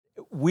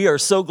We are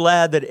so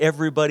glad that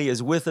everybody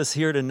is with us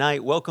here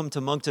tonight. Welcome to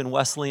Moncton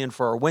Wesleyan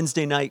for our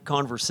Wednesday night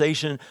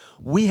conversation.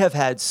 We have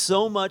had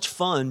so much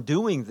fun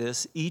doing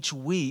this each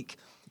week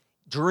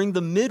during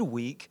the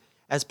midweek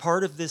as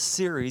part of this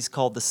series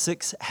called The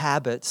 6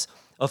 Habits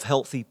of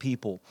Healthy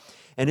People.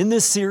 And in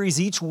this series,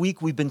 each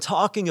week we've been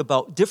talking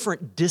about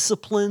different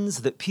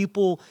disciplines that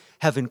people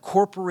have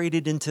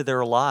incorporated into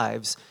their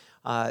lives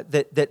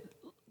that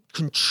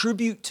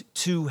contribute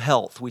to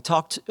health. We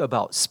talked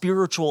about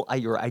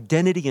your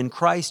identity in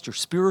Christ, your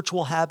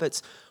spiritual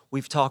habits.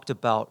 We've talked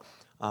about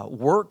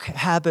work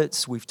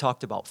habits. We've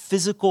talked about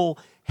physical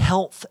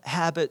health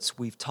habits.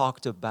 We've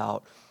talked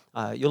about,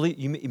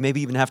 you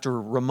maybe even have to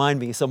remind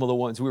me some of the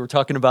ones. We were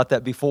talking about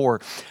that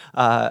before,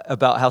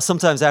 about how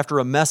sometimes after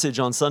a message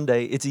on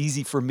Sunday, it's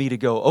easy for me to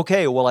go,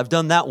 okay, well, I've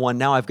done that one.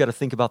 Now I've got to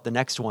think about the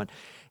next one.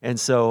 And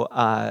so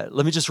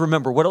let me just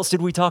remember, what else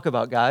did we talk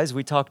about, guys?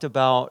 We talked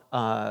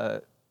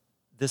about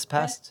this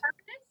past... Purpose?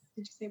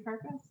 Did you say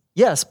purpose?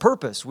 Yes,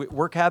 purpose,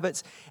 work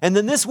habits. And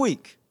then this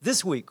week,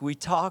 we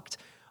talked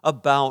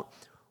about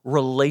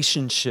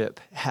relationship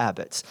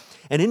habits.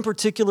 And in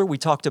particular, we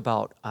talked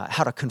about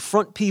how to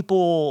confront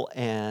people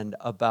and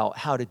about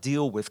how to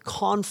deal with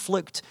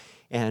conflict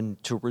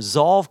and to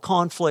resolve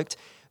conflict.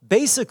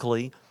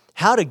 Basically,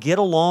 how to get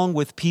along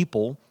with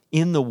people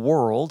in the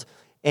world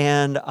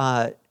and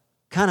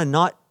kind of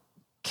not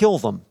kill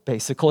them,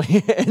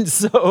 basically. And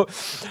so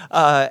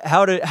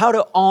how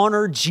to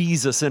honor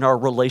Jesus in our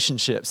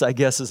relationships, I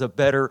guess, is a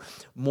better,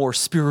 more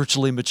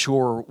spiritually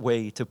mature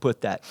way to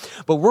put that.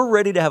 But we're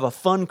ready to have a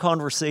fun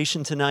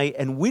conversation tonight,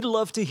 and we'd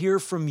love to hear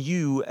from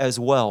you as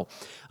well.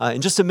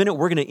 In just a minute,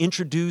 we're going to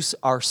introduce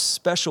our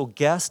special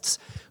guests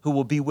who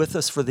will be with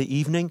us for the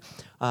evening.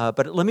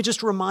 But let me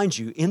just remind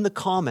you, in the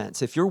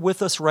comments, if you're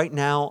with us right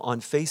now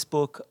on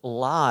Facebook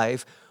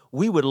Live,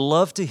 we would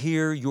love to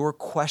hear your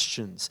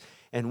questions.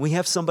 And we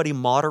have somebody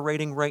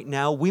moderating right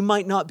now. We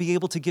might not be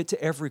able to get to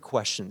every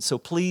question. So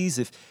please,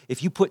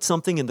 if you put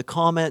something in the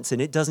comments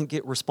and it doesn't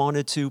get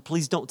responded to,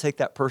 please don't take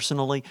that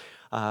personally.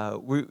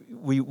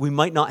 We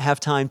might not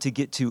have time to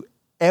get to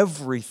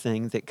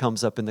everything that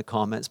comes up in the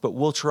comments, but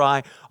we'll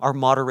try. Our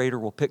moderator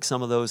will pick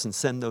some of those and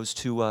send those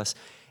to us,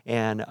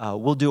 and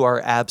we'll do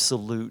our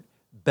absolute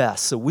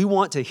best. So we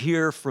want to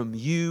hear from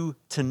you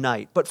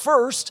tonight. But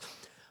first,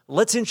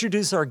 let's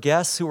introduce our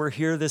guests who are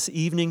here this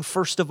evening.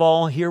 First of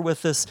all, here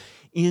with us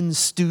in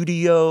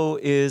studio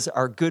is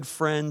our good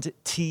friend,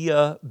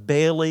 Teah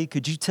Bailey.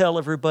 Could you tell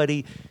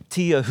everybody,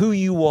 Teah, who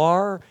you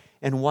are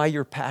and why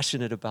you're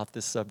passionate about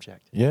this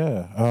subject?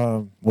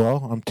 Yeah,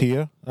 well, I'm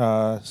Teah.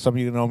 Some of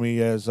you know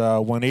me as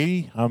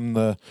 180. I'm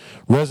the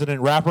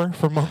resident rapper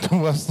from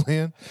Moncton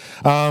Wesleyan.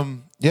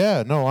 I'm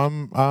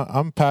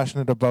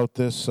passionate about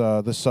this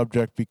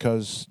subject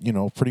because,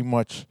 pretty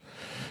much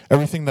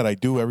everything that I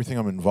do, everything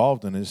I'm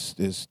involved in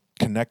is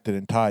connected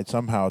and tied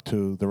somehow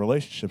to the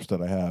relationships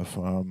that I have.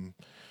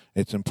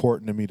 It's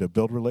important to me to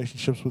build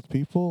relationships with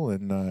people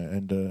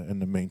and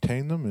to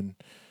maintain them, and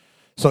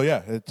so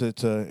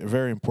it's a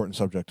very important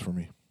subject for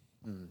me.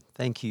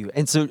 Thank you.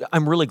 And so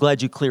I'm really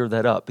glad you cleared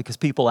that up because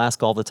people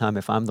ask all the time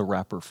if I'm the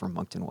rapper from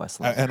Moncton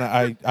Wesleyan.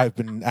 And I've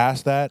been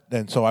asked that,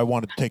 and so I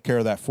wanted to take care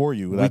of that for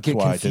you. That's we get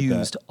why confused I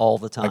did that. all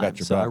the time, I got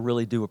your so back. I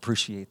really do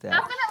appreciate that.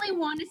 Definitely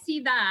want to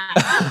see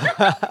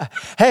that.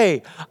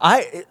 Hey,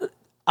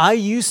 I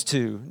used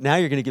to, now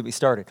you're going to get me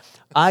started.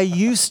 I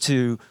used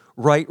to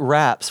write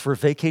raps for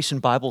Vacation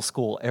Bible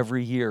School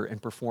every year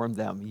and perform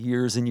them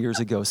years and years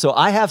ago. So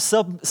I have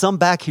some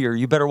back here.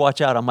 You better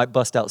watch out. I might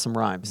bust out some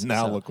rhymes.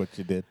 Now look what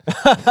you did.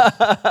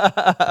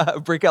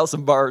 Break out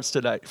some bars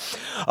tonight.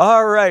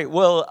 All right.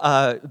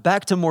 Well,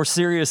 back to more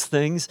serious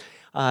things.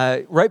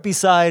 Right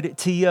beside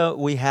Teah,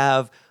 we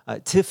have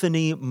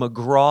Tiffany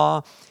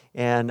McGraw.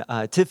 And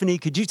Tiffany,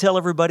 could you tell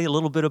everybody a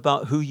little bit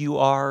about who you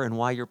are and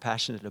why you're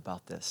passionate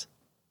about this?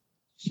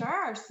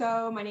 Sure.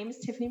 So my name is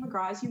Tiffany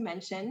McGraw, as you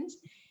mentioned,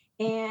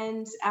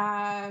 and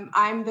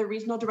I'm the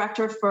regional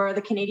director for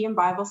the Canadian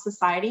Bible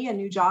Society, a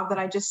new job that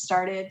I just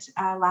started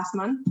last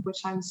month, which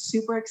I'm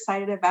super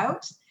excited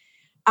about.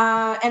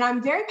 And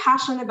I'm very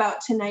passionate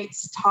about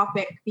tonight's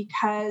topic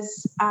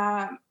because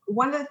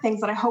one of the things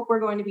that I hope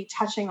we're going to be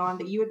touching on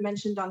that you had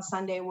mentioned on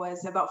Sunday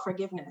was about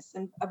forgiveness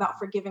and about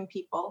forgiving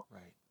people.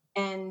 Right.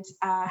 And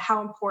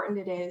how important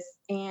it is.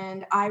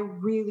 And I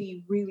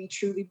really, really,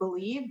 truly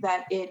believe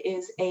that it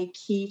is a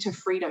key to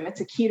freedom.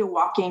 It's a key to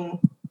walking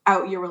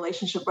out your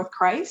relationship with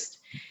Christ.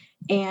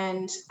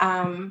 And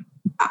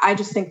I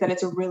just think that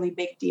it's a really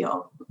big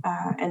deal.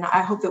 And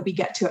I hope that we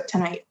get to it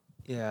tonight.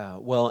 Yeah,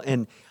 well,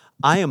 and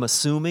I am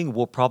assuming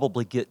we'll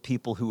probably get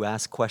people who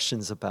ask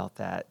questions about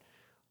that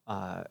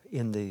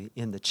in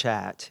the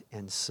chat.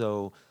 And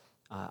so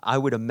I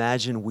would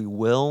imagine we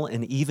will,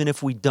 and even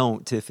if we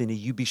don't, Tiffany,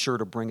 you be sure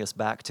to bring us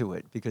back to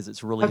it because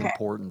it's really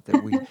important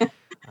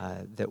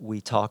that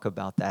we talk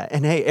about that.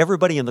 And hey,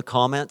 everybody in the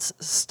comments,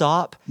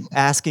 stop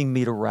asking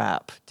me to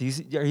rap.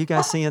 Are you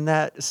guys seeing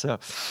that? So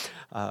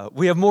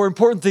we have more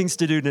important things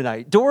to do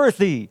tonight.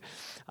 Dorothy,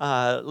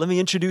 let me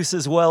introduce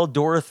as well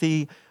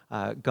Dorothy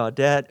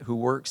Gaudet, who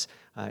works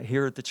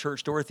here at the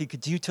church. Dorothy,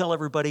 could you tell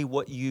everybody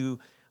what you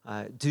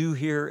do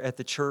here at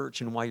the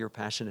church and why you're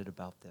passionate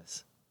about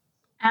this?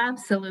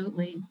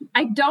 Absolutely.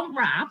 I don't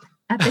rap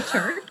at the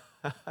church,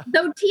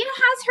 though Teah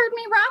has heard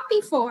me rap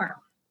before.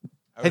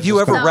 Have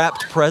you ever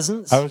wrapped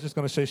presents? I was just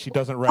going to say she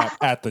doesn't rap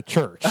at the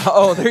church.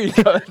 Oh, there you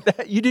go.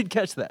 You did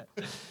catch that.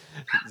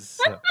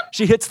 So,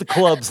 she hits the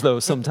clubs, though,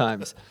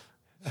 sometimes.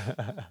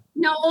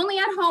 No, only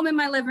at home in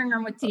my living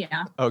room with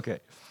Teah. Okay.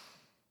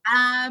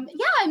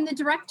 I'm the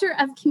director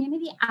of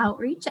community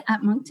outreach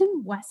at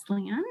Moncton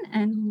Wesleyan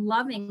and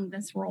loving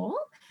this role.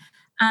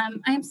 I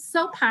am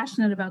so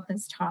passionate about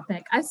this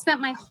topic. I've spent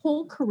my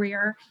whole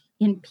career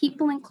in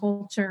people and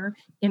culture,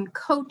 in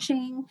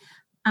coaching,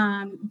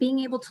 being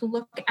able to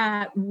look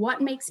at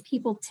what makes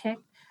people tick.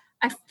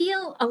 I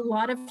feel a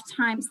lot of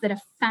times that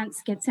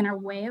offense gets in our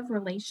way of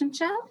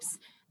relationships.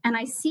 And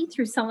I see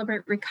through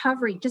Celebrate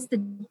Recovery just the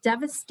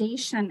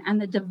devastation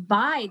and the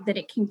divide that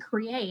it can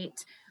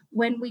create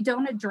when we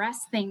don't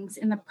address things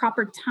in the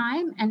proper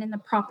time and in the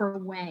proper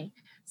way.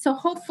 So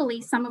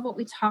hopefully some of what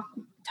we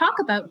talk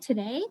about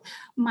today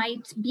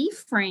might be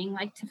freeing,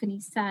 like Tiffany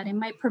said. It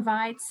might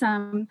provide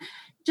some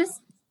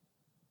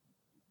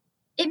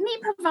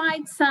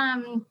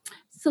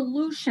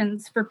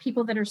solutions for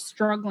people that are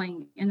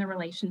struggling in their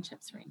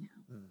relationships right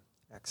now.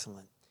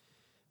 Excellent.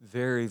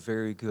 Very,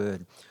 very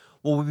good.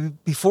 Well,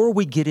 before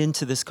we get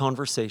into this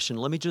conversation,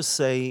 let me just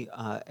say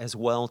as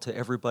well to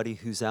everybody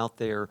who's out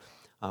there,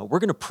 we're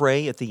going to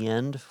pray at the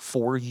end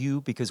for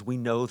you because we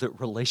know that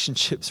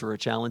relationships are a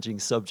challenging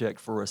subject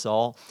for us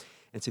all.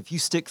 And so if you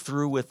stick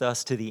through with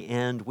us to the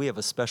end, we have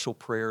a special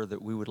prayer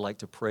that we would like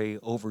to pray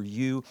over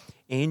you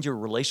and your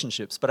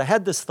relationships. But I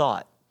had this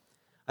thought.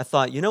 I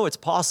thought, it's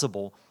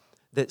possible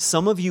that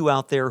some of you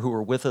out there who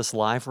are with us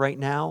live right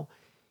now,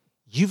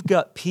 you've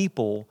got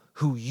people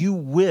who you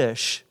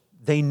wish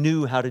they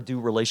knew how to do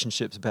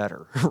relationships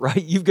better,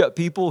 right? You've got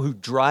people who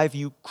drive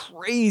you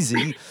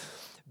crazy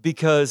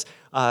because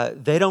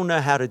they don't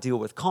know how to deal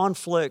with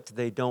conflict.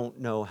 They don't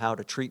know how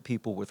to treat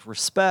people with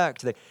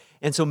respect.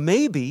 And so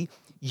maybe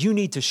you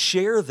need to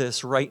share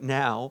this right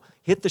now.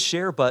 Hit the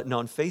share button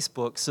on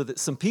Facebook so that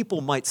some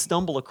people might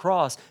stumble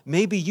across.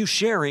 Maybe you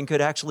sharing could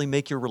actually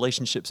make your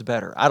relationships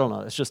better. I don't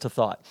know. It's just a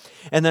thought.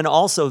 And then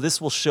also this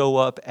will show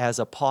up as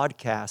a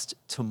podcast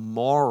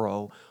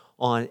tomorrow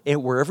on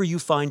wherever you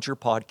find your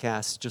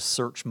podcast. Just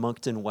search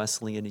Moncton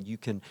Wesleyan and you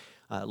can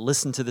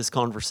listen to this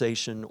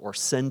conversation or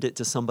send it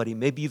to somebody.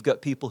 Maybe you've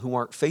got people who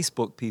aren't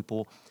Facebook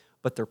people,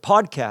 but they're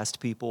podcast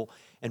people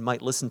and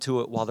might listen to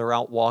it while they're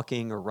out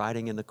walking or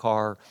riding in the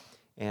car.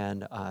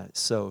 And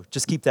so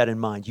just keep that in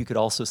mind. You could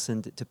also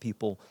send it to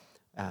people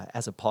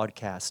as a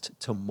podcast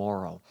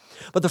tomorrow.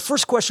 But the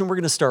first question we're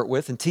going to start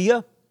with, and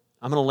Teah,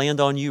 I'm going to land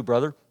on you,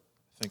 brother.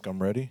 I think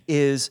I'm ready.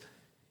 Is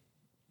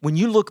when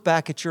you look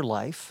back at your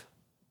life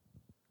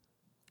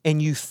and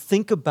you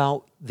think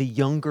about the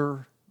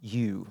younger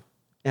you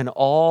and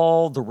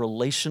all the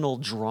relational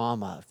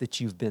drama that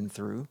you've been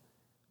through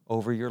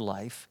over your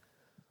life,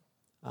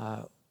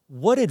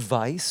 what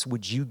advice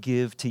would you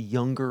give to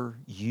younger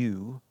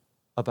you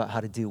about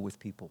how to deal with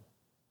people?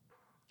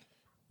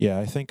 Yeah,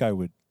 I think I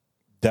would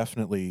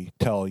definitely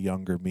tell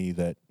younger me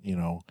that,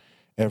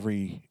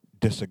 every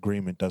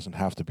disagreement doesn't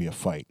have to be a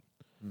fight.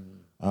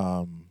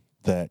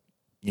 That,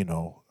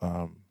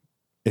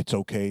 it's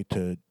okay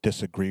to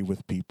disagree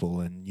with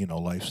people and,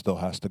 life still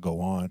has to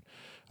go on.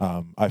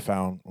 I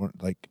found,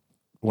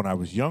 when I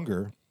was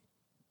younger,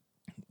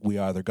 we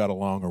either got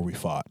along or we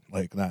fought.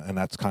 Like that, and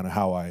that's kind of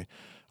how I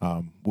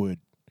would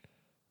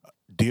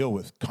deal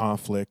with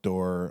conflict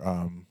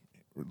or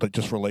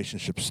just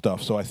relationship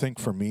stuff. So I think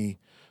for me,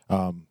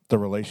 the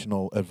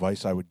relational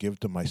advice I would give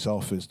to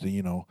myself is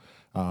to,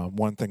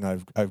 one thing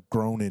I've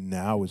grown in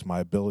now is my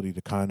ability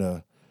to kind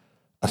of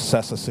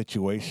assess a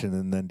situation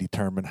and then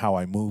determine how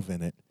I move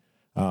in it,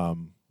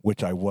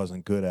 which I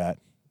wasn't good at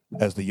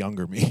as the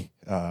younger me,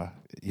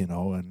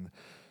 and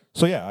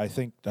so, yeah, I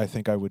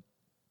think I would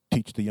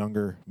teach the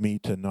younger me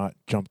to not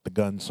jump the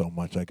gun so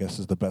much, I guess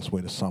is the best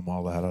way to sum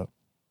all that up.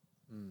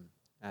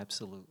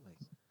 Absolutely.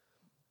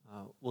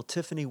 Well,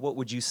 Tiffany, what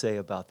would you say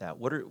about that?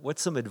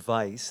 What's some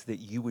advice that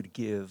you would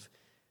give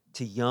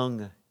to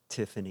young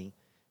Tiffany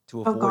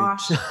to avoid? Oh,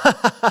 gosh.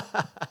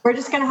 We're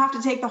just going to have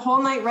to take the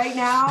whole night right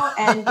now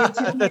and give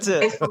Tiffany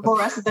advice for the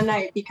rest of the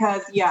night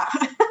because, yeah.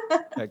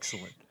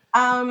 Excellent.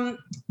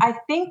 I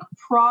think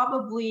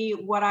probably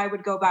what I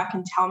would go back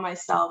and tell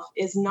myself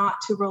is not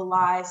to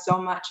rely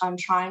so much on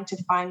trying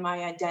to find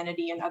my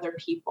identity in other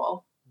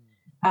people,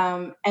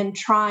 and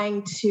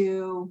trying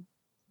to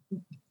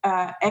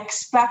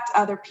expect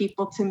other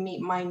people to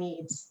meet my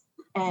needs.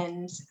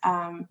 And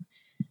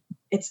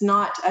it's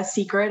not a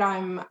secret.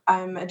 I'm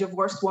a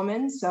divorced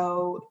woman.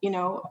 So,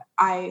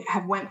 I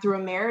have went through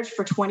a marriage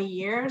for 20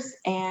 years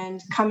and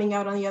coming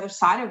out on the other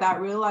side of that,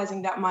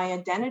 realizing that my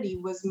identity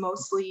was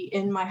mostly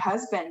in my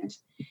husband.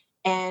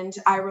 And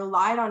I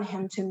relied on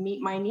him to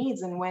meet my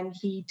needs. And when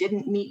he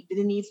didn't meet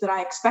the needs that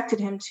I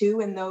expected him to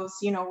in those,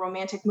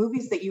 romantic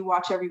movies that you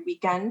watch every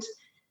weekend,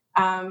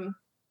 problems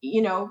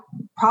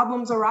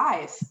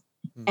arise.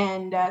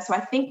 And so I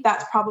think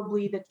that's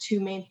probably the two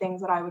main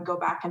things that I would go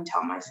back and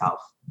tell myself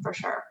for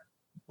sure.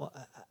 Well,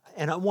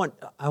 and I want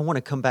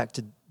to come back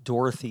to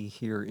Dorothy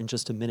here in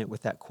just a minute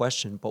with that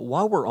question. But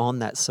while we're on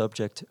that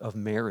subject of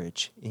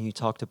marriage, and you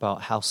talked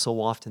about how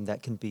so often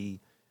that can be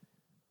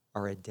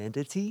our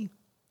identity,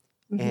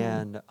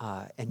 and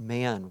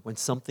man, when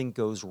something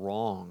goes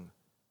wrong,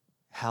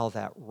 how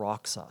that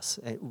rocks us,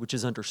 which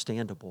is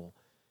understandable.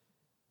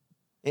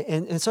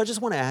 And so I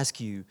just want to ask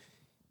you,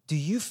 do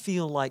you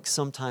feel like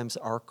sometimes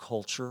our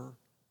culture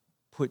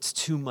puts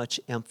too much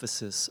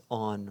emphasis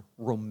on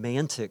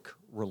romantic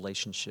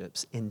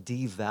relationships and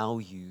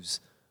devalues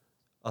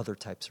other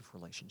types of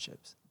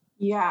relationships?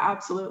 Yeah,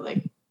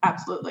 absolutely.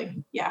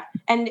 Absolutely. Yeah.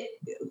 And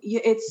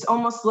it's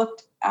almost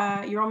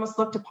you're almost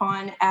looked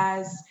upon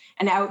as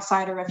an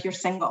outsider if you're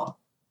single.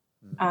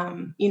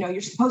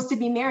 You're supposed to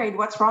be married.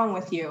 What's wrong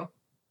with you?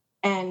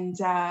 And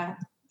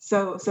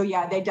so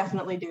yeah, they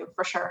definitely do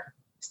for sure.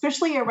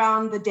 Especially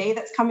around the day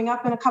that's coming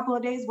up in a couple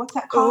of days. What's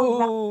that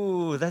called?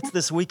 Oh, that's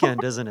this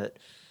weekend, isn't it?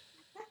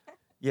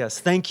 Yes,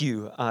 thank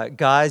you.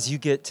 Guys, you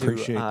get to...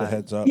 Appreciate the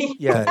heads up.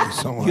 Yeah, Thank you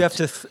so much. you have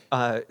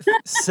to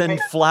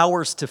send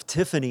flowers to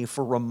Tiffany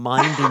for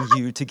reminding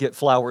you to get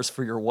flowers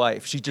for your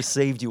wife. She just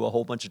saved you a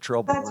whole bunch of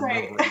trouble. That's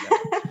right.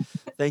 That.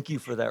 Thank you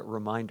for that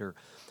reminder.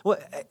 Well,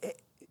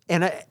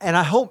 and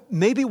I hope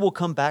maybe we'll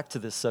come back to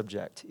this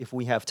subject if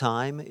we have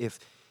time,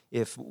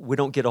 if we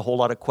don't get a whole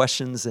lot of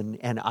questions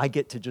and I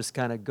get to just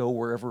kind of go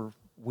wherever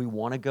we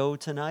want to go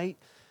tonight.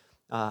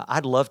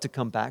 I'd love to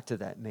come back to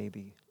that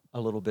maybe a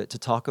little bit to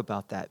talk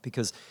about that,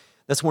 because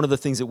that's one of the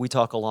things that we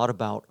talk a lot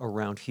about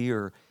around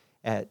here,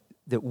 that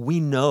we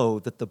know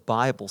that the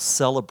Bible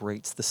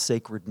celebrates the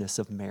sacredness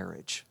of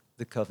marriage,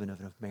 the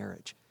covenant of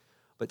marriage.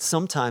 But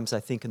sometimes I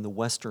think in the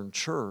Western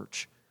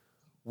church,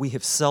 we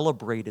have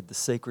celebrated the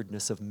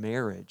sacredness of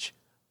marriage,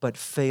 but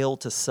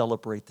failed to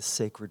celebrate the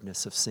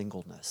sacredness of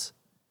singleness.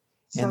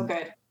 So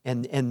good.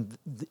 And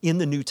in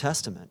the New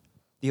Testament,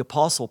 the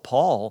Apostle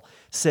Paul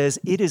says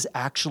it is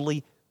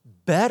actually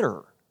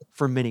better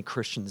for many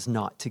Christians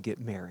not to get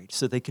married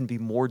so they can be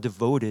more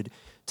devoted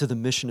to the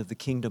mission of the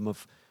kingdom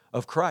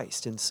of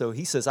Christ. And so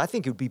he says, I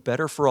think it would be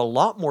better for a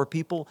lot more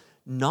people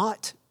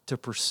not to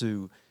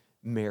pursue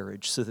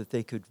marriage so that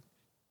they could,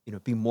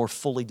 be more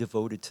fully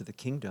devoted to the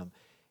kingdom.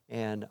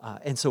 And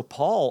so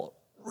Paul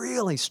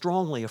really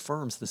strongly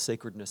affirms the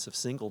sacredness of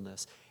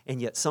singleness.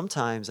 And yet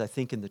sometimes I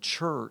think in the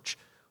church,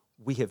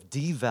 we have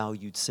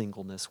devalued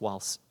singleness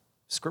while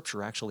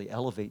Scripture actually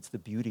elevates the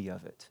beauty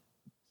of it.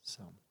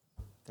 So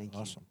thank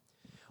you. Awesome.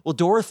 Well,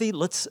 Dorothy,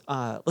 let's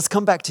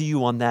come back to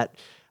you on that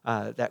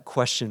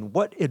question.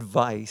 What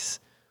advice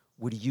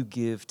would you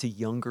give to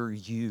younger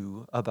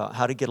you about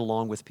how to get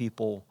along with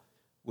people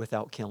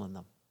without killing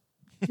them?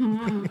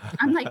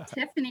 I'm like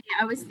Tiffany.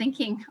 I was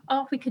thinking,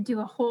 we could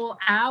do a whole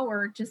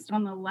hour just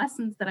on the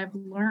lessons that I've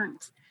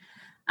learned.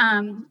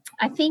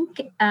 I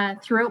think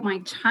throughout my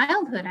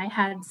childhood, I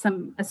had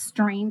some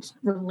estranged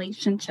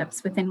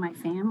relationships within my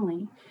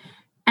family.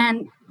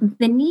 And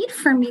the need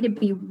for me to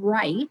be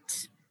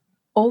right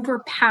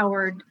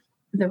overpowered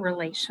the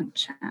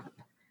relationship.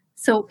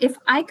 So if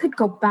I could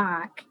go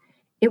back,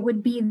 it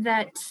would be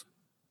that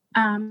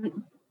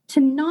to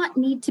not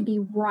need to be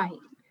right,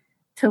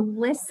 to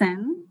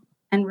listen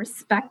and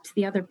respect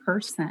the other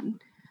person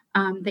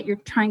that you're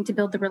trying to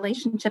build the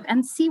relationship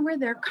and see where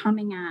they're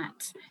coming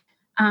at,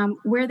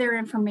 where their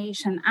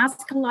information,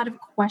 ask a lot of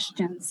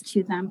questions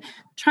to them,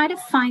 try to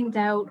find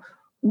out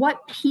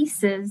what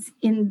pieces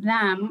in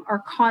them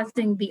are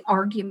causing the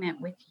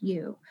argument with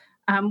you.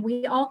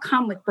 We all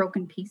come with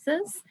broken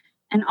pieces,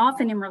 and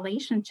often in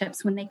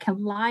relationships, when they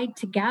collide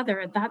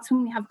together, that's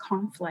when we have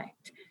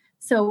conflict.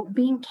 So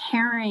being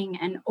caring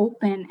and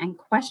open and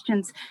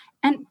questions,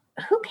 and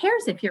who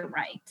cares if you're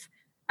right?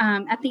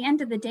 At the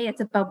end of the day,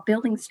 it's about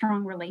building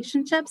strong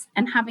relationships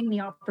and having the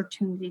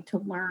opportunity to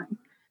learn.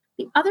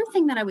 The other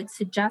thing that I would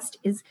suggest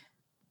is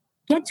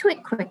get to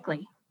it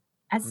quickly.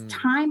 As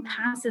time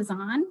passes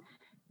on,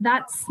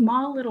 that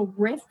small little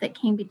rift that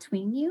came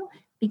between you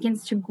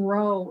begins to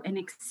grow and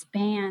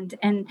expand,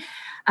 and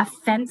a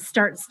fence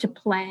starts to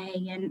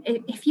play. And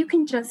if you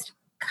can just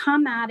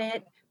come at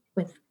it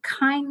with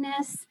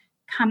kindness,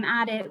 come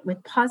at it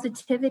with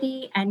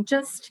positivity, and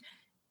just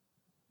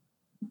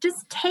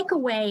take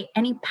away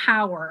any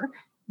power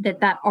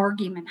that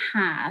argument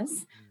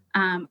has,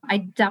 I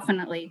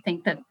definitely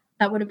think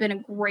that would have been a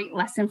great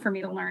lesson for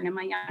me to learn in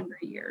my younger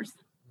years.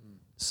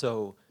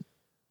 So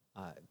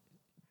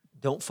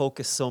don't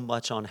focus so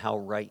much on how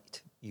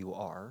right you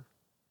are,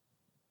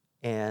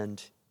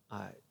 and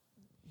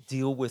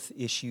deal with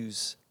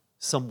issues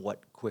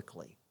somewhat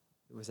quickly.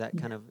 Was that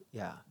kind of,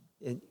 yeah.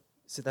 And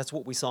so that's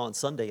what we saw on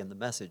Sunday in the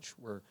message,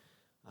 where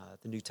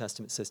the New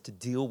Testament says to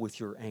deal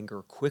with your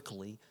anger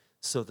quickly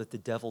so that the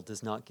devil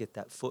does not get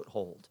that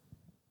foothold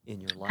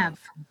in your life.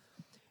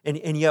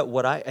 And yet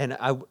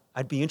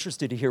I'd be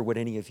interested to hear what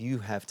any of you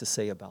have to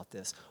say about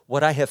this.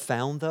 What I have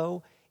found,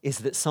 though, is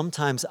that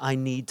sometimes I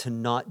need to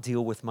not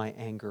deal with my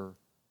anger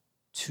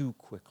too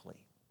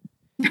quickly,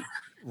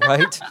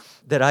 right?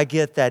 That I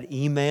get that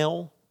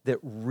email that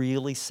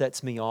really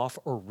sets me off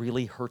or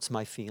really hurts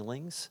my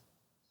feelings.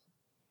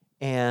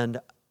 And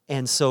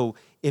so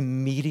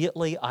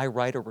immediately I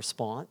write a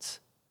response,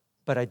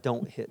 but I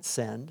don't hit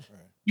send.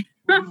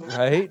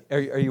 Right?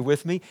 Are you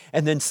with me?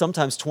 And then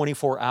sometimes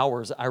 24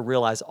 hours, I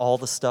realize all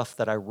the stuff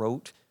that I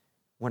wrote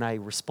when I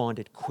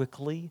responded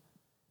quickly,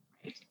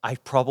 I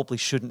probably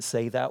shouldn't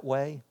say that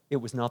way. It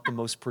was not the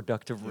most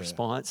productive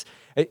response.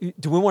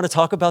 Do we want to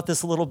talk about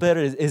this a little bit?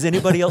 Is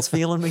anybody else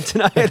feeling me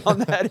tonight on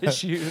that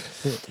issue?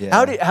 Yeah.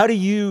 How do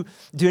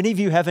any of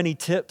you have any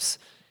tips,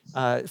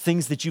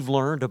 things that you've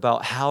learned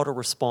about how to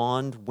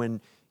respond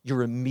when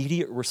your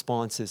immediate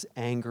response is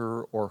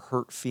anger or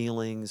hurt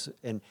feelings,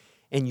 and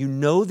you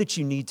know that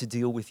you need to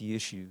deal with the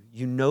issue.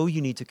 You know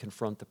you need to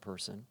confront the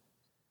person,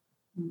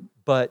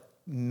 but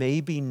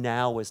maybe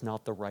now is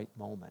not the right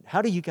moment.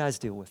 How do you guys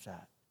deal with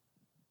that?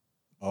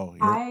 Oh,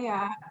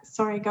 yeah.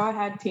 Sorry, go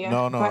ahead, Teah.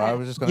 No, Go ahead. I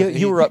was just going to say,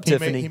 You were up,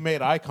 Tiffany. He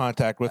made eye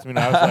contact with me, and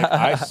I was like,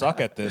 I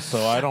suck at this,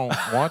 so I don't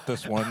want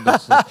this one.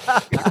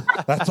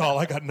 That's all.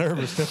 I got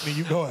nervous. Tiffany,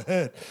 you go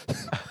ahead.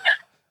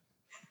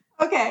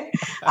 Okay.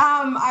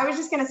 I was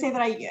just going to say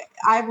that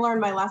I've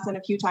learned my lesson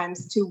a few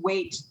times to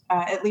wait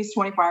at least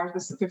 24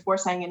 hours before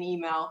sending an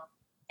email,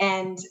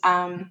 and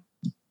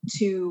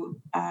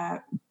to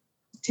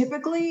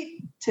typically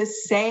to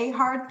say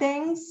hard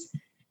things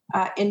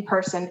in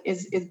person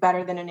is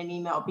better than in an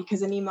email,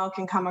 because an email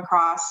can come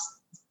across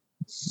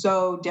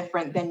so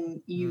different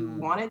than you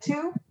want it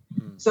to.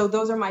 So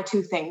those are my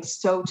two things.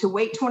 So to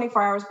wait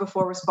 24 hours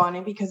before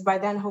responding, because by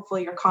then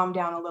hopefully you're calmed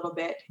down a little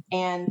bit,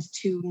 and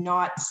to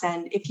not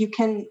send, if you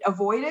can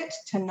avoid it,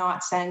 to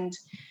not send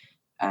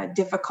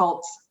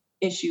difficult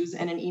issues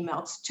in an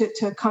email,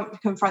 to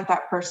confront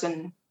that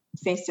person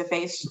face to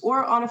face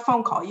or on a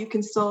phone call. You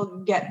can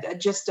still get a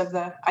gist of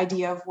the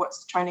idea of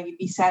what's trying to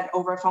be said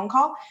over a phone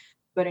call,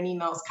 but an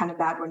email is kind of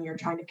bad when you're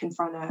trying to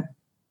confront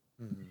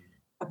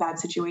a bad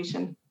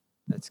situation.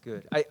 That's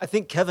good. I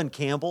think Kevin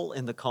Campbell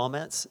in the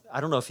comments, I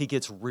don't know if he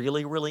gets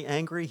really, really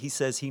angry. He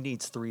says he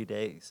needs 3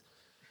 days.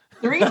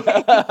 3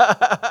 days?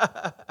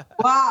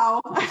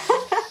 Wow.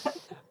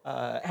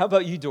 How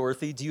about you,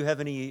 Dorothy? Do you have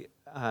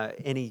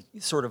any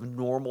sort of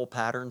normal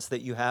patterns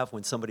that you have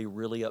when somebody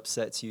really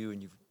upsets you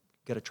and you've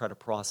got to try to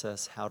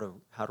process how to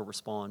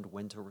respond,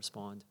 when to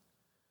respond?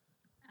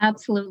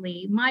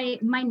 Absolutely. My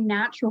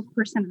natural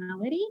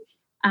personality,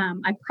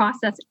 I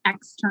process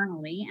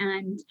externally.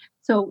 And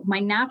so my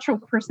natural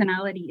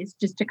personality is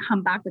just to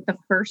come back with the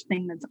first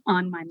thing that's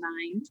on my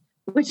mind,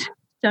 which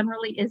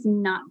generally is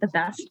not the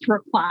best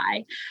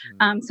reply.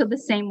 So the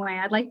same way,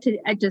 I'd like to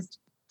just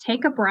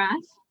take a breath,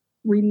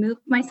 remove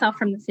myself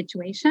from the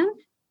situation,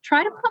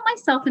 try to put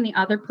myself in the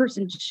other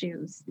person's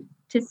shoes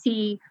to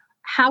see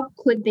how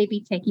could they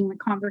be taking the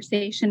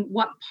conversation,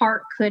 what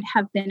part could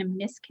have been a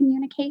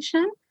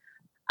miscommunication,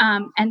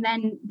 and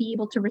then be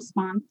able to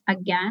respond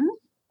again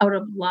out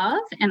of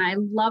love. And I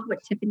love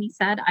what Tiffany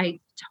said. I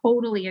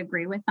totally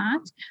agree with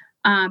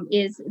that,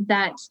 is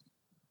that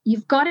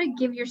you've got to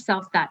give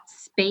yourself that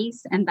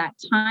space and that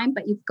time,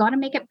 but you've got to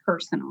make it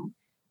personal.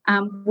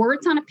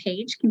 Words on a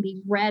page can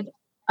be read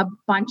a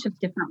bunch of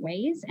different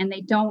ways, and they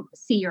don't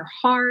see your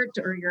heart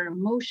or your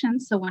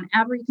emotions. So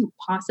whenever you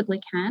possibly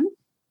can,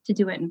 to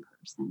do it in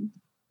person.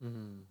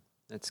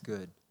 That's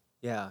good.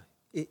 Yeah.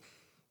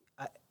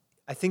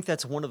 I think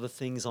that's one of the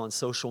things on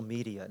social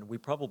media, and we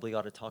probably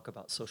ought to talk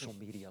about social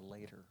media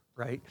later,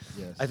 right?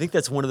 Yes. I think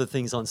that's one of the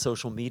things on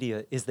social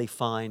media is they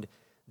find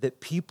that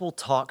people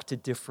talk to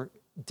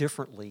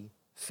differently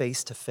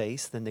face to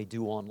face than they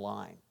do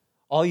online.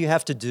 All you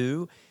have to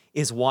do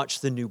is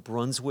watch the New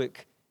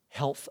Brunswick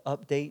health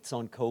updates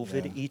on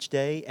COVID each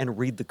day and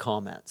read the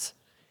comments.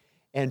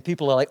 And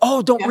people are like,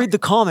 oh, don't read the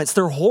comments.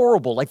 They're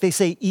horrible. Like they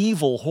say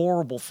evil,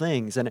 horrible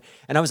things. And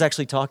I was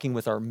actually talking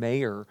with our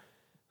mayor,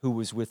 who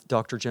was with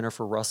Dr.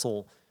 Jennifer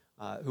Russell,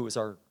 who was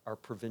our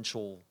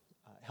provincial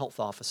health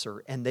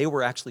officer, and they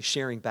were actually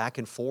sharing back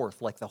and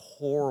forth like the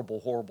horrible,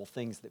 horrible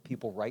things that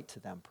people write to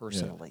them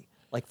personally,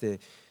 like the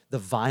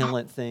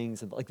violent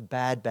things and like the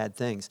bad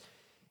things.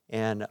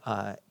 And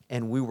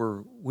we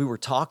were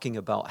talking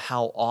about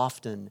how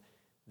often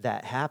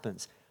that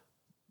happens.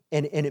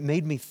 And it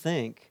made me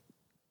think,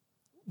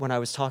 when I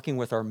was talking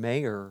with our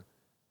mayor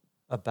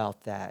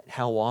about that,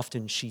 how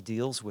often she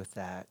deals with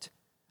that,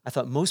 I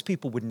thought most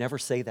people would never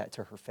say that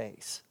to her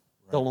face.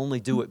 Right. They'll only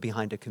do it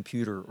behind a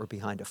computer or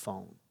behind a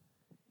phone.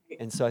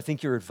 And so I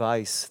think your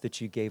advice that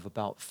you gave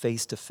about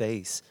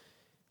face-to-face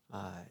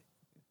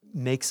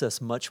makes us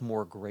much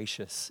more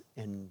gracious,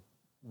 and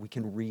we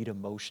can read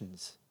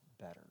emotions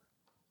better.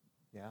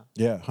 Yeah.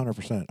 Yeah,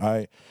 100%.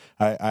 I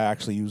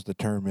actually use the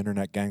term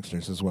internet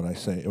gangsters is what I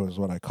say. It was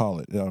what I call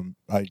it.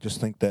 I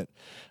just think that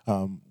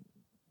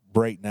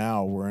right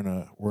now we're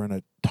in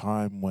a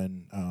time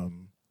when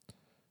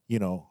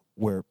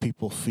where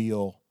people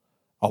feel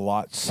a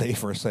lot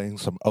safer saying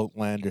some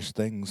outlandish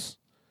things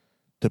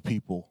to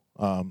people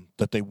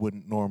that they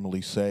wouldn't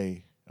normally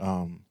say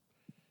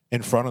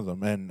in front of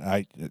them.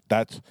 And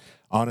that's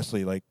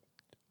honestly, like,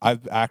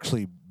 I've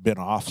actually been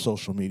off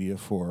social media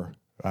for,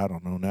 I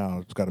don't know now,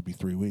 it's got to be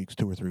 3 weeks,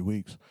 2 or 3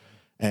 weeks.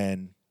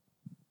 and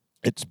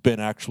it's been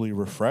actually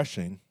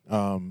refreshing,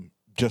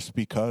 just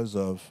because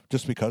of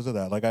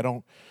that. Like I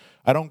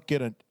don't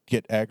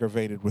get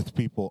aggravated with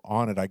people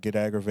on it. I get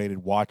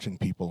aggravated watching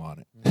people on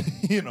it,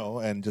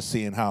 and just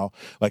seeing how,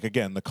 like,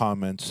 again, the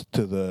comments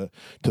to the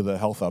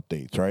health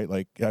updates, right?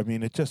 Like, I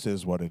mean, it just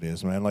is what it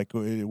is, man. Like,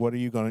 what are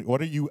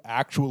you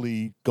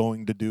actually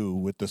going to do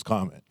with this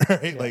comment,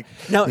 right? Yeah. Like,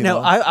 now,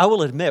 I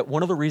will admit,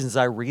 one of the reasons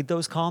I read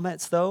those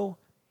comments though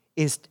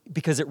is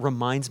because it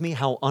reminds me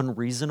how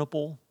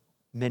unreasonable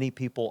many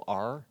people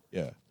are.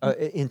 Yeah.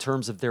 In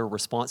terms of their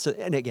response to,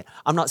 and again,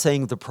 I'm not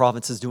saying the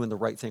province is doing the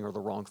right thing or the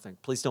wrong thing.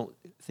 Please don't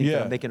think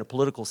that I'm making a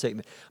political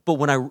statement. But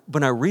when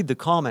I read the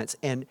comments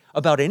and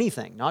about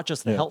anything, not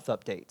just the health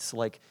updates,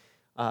 like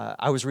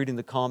I was reading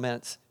the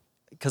comments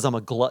because I'm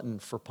a glutton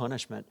for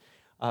punishment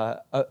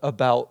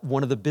about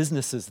one of the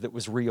businesses that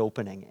was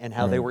reopening and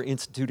how they were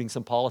instituting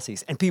some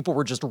policies, and people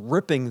were just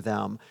ripping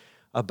them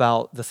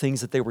about the things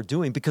that they were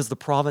doing because the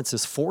province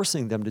is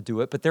forcing them to do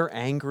it, but they're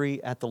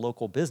angry at the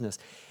local business.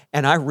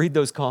 And I read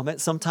those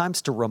comments sometimes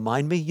to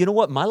remind me, you know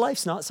what, my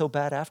life's not so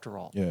bad after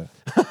all. Yeah.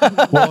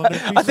 Well,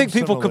 I think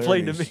people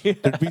complain to me.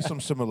 There'd be some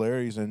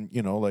similarities, and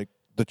like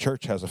the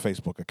church has a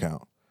Facebook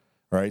account,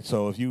 right?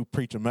 So if you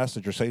preach a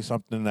message or say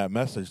something in that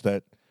message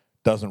that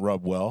doesn't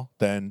rub well,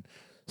 then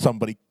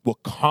somebody will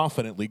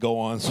confidently go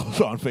on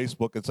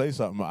Facebook and say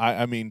something.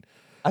 I mean,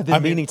 I've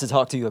been meaning to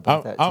talk to you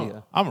about that,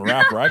 Teah. I'm a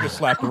rapper. I get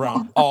slapped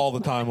around all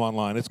the time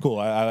online. It's cool.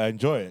 I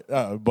enjoy it.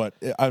 But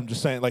I'm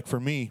just saying, like, for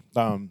me,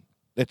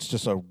 it's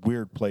just a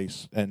weird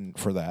place, and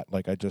for that,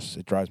 like,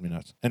 it drives me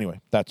nuts.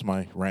 Anyway, that's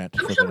my rant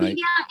for the night. Social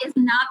media is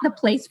not the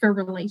place for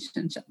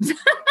relationships.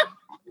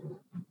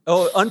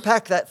 Oh,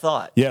 unpack that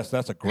thought. Yes,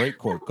 that's a great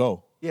quote.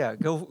 Go. Yeah,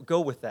 go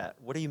with that.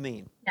 What do you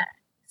mean? Yeah.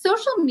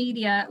 Social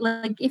media,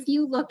 like if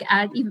you look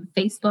at even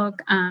Facebook,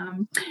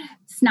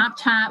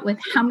 Snapchat, with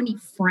how many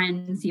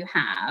friends you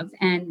have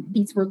and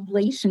these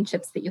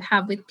relationships that you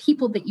have with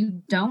people that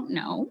you don't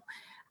know,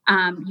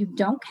 you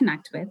don't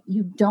connect with,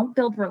 you don't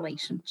build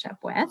relationship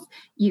with,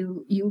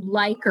 you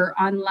like or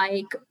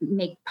unlike,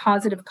 make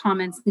positive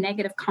comments,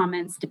 negative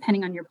comments,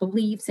 depending on your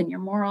beliefs and your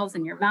morals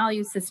and your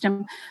value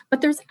system,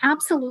 but there's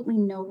absolutely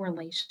no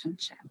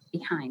relationship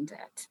behind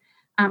it.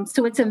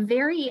 So it's a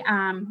very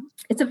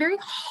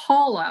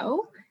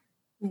hollow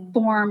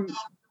form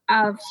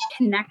of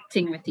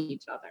connecting with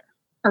each other,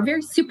 or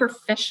very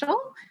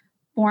superficial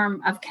form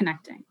of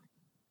connecting.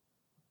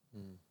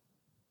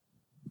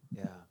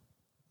 Yeah.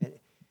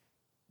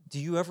 Do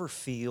you ever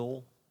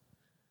feel,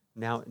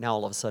 now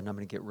all of a sudden I'm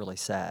going to get really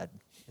sad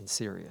and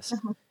serious.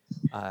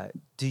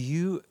 Do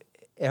you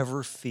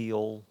ever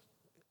feel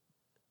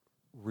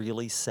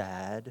really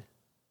sad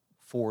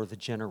for the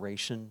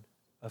generation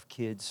of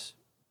kids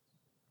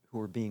who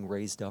are being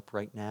raised up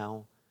right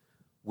now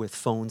with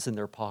phones in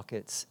their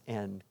pockets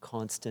and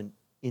constant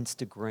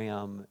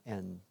Instagram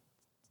and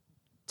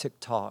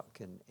TikTok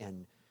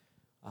and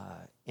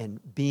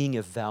being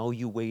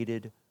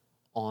evaluated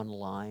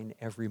online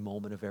every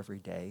moment of every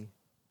day?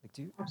 Like,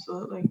 do you?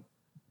 Absolutely.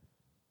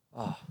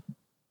 Oh,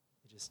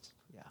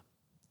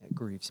 it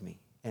grieves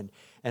me. And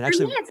For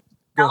actually, me, it's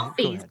go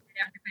selfies. ahead.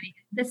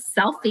 The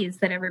selfies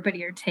that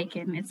everybody are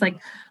taking. It's like,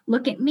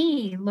 look at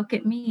me, look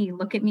at me,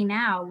 look at me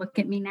now, look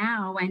at me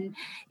now. And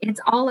it's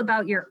all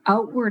about your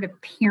outward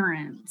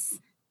appearance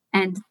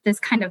and this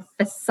kind of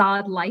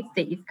facade life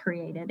that you've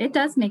created. It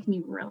does make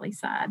me really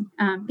sad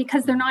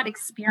because they're not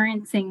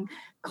experiencing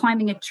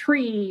climbing a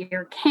tree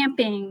or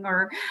camping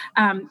or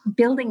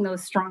building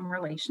those strong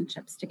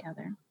relationships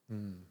together.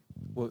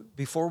 Well,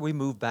 before we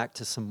move back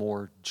to some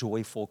more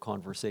joyful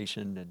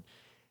conversation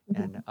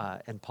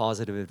and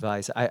positive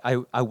advice,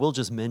 I will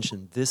just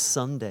mention this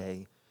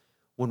Sunday,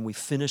 when we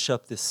finish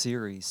up this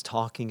series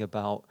talking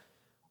about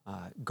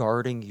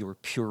guarding your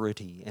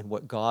purity and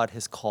what God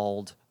has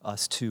called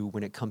us to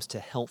when it comes to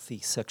healthy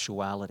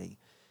sexuality,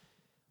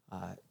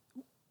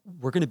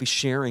 we're going to be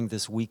sharing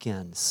this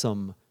weekend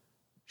some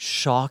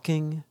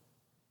shocking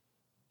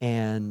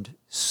and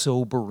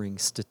sobering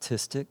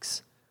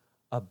statistics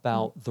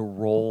about the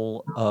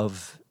role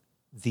of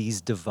these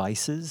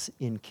devices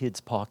in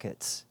kids'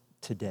 pockets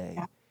today.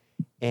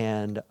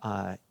 And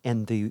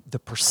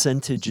the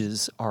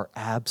percentages are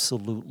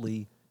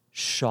absolutely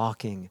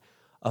shocking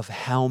of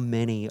how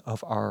many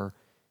of our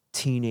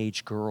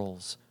teenage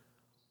girls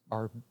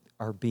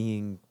are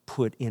being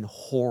put in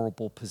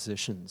horrible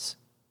positions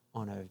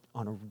on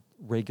a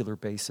regular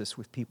basis,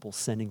 with people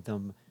sending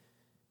them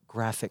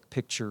graphic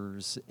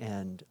pictures,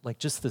 and like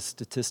just the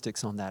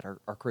statistics on that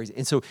are crazy.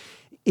 And so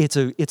it's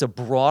a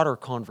broader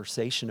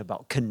conversation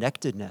about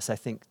connectedness, I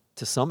think,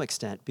 to some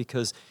extent,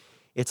 because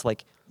it's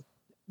like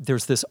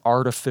there's this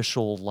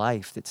artificial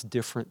life that's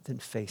different than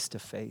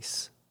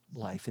face-to-face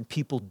life, and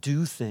people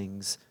do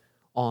things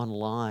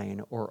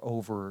online or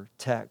over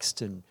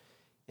text and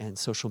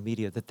social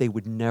media that they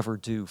would never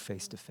do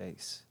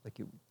face-to-face.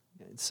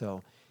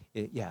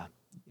 A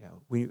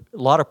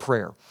lot of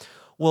prayer.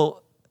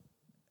 Well,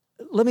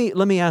 let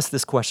me ask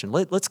this question.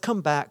 Let's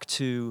come back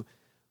to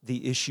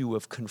the issue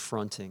of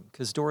confronting,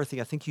 because Dorothy,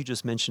 I think you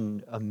just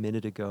mentioned a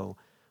minute ago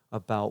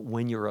about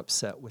when you're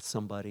upset with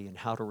somebody and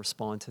how to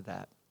respond to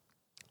that.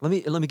 Let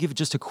me give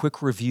just a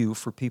quick review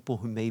for people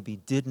who maybe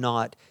did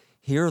not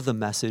hear the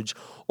message,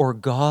 or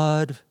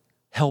God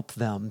help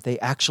them, they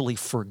actually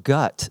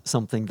forgot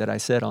something that I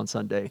said on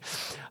Sunday.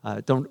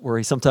 Don't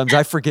worry, sometimes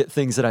I forget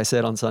things that I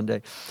said on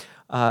Sunday.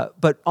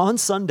 But on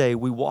Sunday,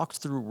 we walked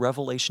through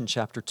Revelation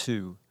chapter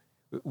 2.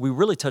 We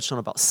really touched on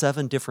about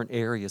 7 different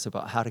areas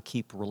about how to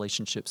keep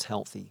relationships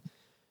healthy,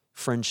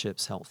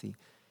 friendships healthy,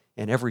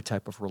 and every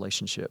type of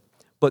relationship.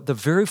 But the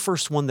very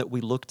first one that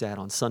we looked at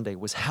on Sunday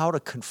was how to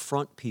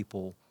confront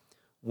people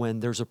when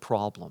there's a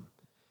problem.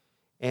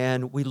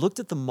 And we looked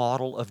at the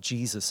model of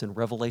Jesus in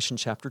Revelation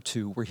chapter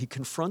 2, where he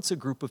confronts a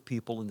group of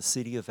people in the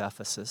city of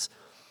Ephesus.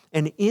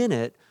 And in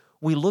it,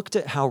 we looked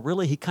at how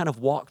really he kind of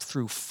walked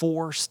through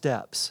 4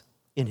 steps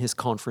in his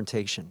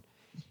confrontation.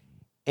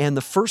 And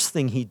the first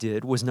thing he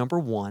did was, number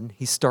 1,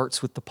 he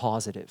starts with the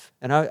positive.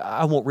 And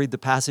I won't read the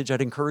passage.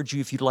 I'd encourage you,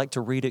 if you'd like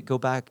to read it, go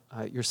back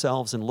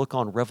yourselves and look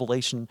on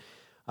Revelation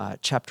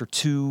chapter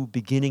 2,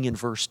 beginning in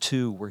verse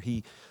 2, where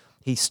he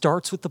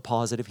starts with the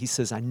positive. He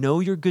says, I know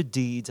your good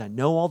deeds. I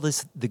know all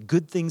the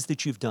good things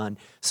that you've done.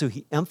 So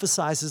he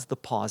emphasizes the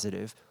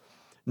positive.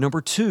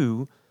 Number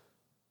 2,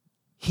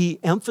 he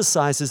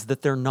emphasizes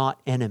that they're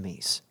not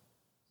enemies.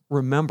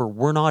 Remember,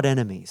 we're not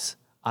enemies.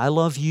 I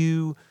love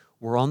you.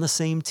 We're on the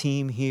same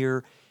team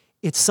here.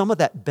 It's some of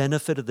that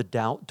benefit of the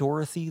doubt,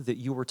 Dorothy, that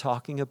you were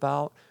talking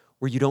about,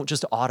 where you don't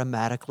just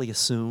automatically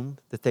assume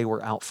that they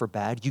were out for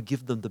bad. You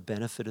give them the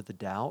benefit of the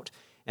doubt.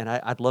 And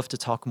I'd love to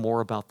talk more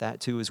about that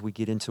too as we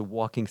get into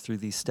walking through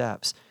these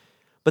steps.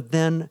 But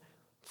then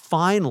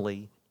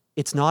finally,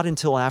 it's not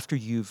until after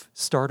you've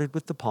started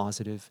with the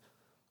positive,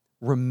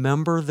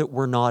 remember that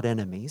we're not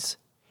enemies.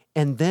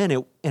 And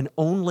then and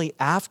only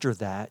after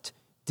that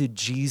did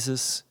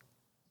Jesus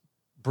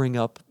bring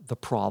up the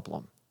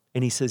problem.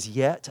 And he says,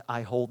 yet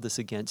I hold this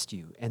against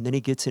you. And then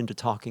he gets into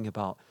talking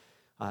about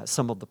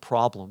some of the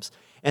problems.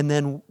 And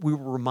then we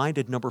were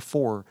reminded, number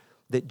 4,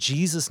 that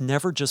Jesus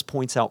never just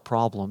points out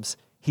problems.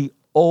 He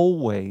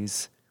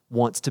always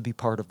wants to be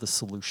part of the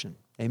solution.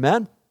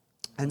 Amen?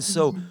 And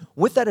so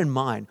with that in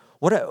mind,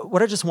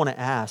 what I just want to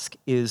ask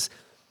is,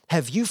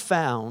 have you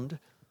found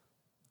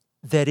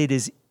that it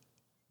is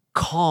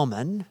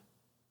common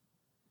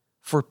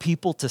for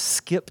people to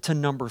skip to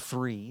number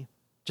 3,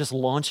 just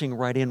launching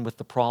right in with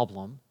the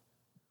problem,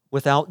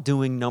 without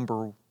doing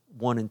number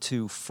 1 and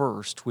 2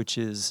 first, which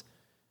is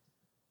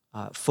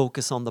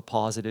focus on the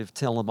positive,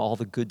 tell them all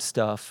the good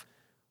stuff,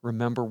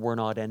 remember we're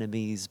not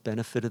enemies,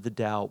 benefit of the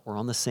doubt, we're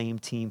on the same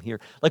team here.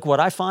 Like what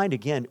I find,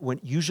 again,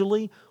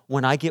 usually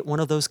when I get one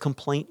of those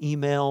complaint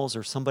emails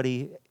or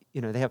somebody,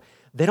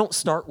 they don't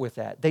start with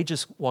that. They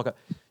just walk up,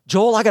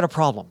 Joel, I got a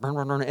problem,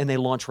 and they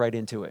launch right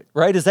into it,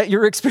 right? Is that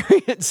your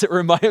experience? Or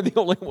am I the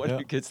only one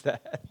who gets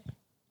that?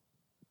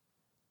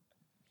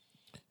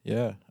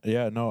 Yeah,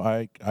 no,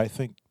 I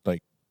think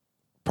like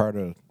part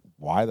of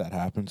why that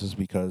happens is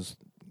because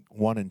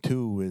 1 and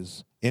 2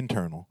 is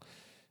internal,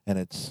 and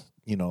it's,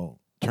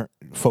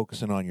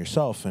 focusing on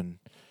yourself. And,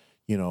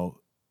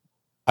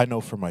 I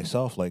know for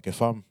myself, like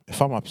if I'm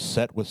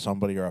upset with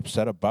somebody or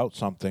upset about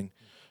something,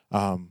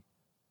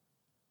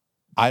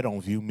 I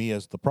don't view me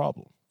as the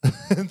problem.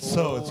 And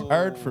so it's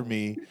hard for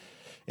me.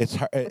 It's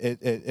hard,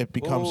 it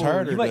becomes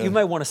harder. You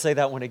might want to say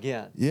that one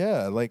again.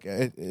 Yeah, like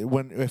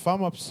if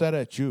I'm upset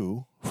at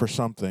you for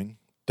something,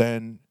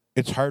 then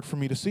it's hard for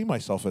me to see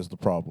myself as the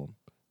problem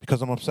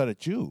because I'm upset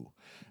at you.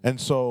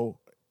 And so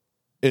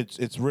it's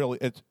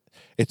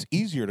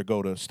easier to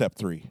go to step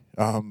 3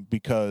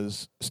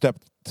 because step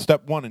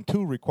 1 and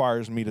 2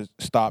 requires me to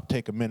stop,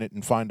 take a minute,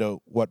 and find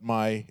out what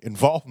my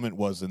involvement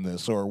was in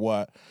this, or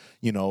what,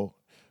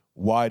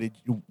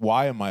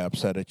 why am I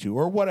upset at you,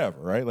 or whatever,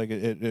 right? Like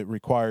it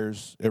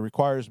requires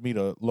me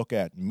to look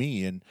at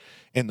me, and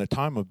in the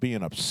time of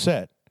being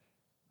upset,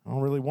 I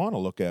don't really want to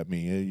look at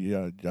me.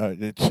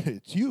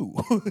 It's you,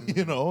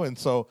 And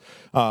so,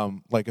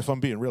 like if I'm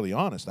being really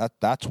honest,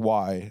 that's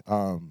why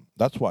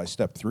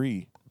step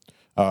 3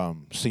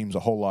 seems a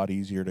whole lot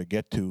easier to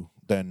get to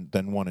than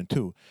 1 and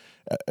 2.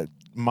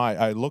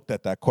 I looked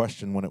at that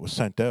question when it was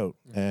sent out,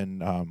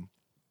 and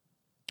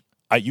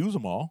I use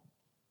them all,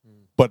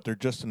 but they're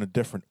just in a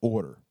different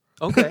order.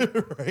 Okay.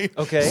 Right?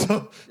 Okay.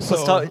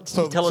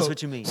 So tell us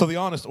what you mean. So the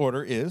honest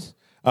order is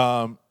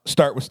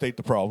start with state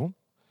the problem,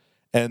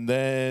 and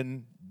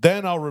then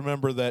I'll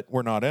remember that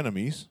we're not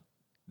enemies.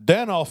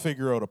 Then I'll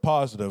figure out a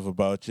positive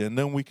about you, and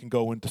then we can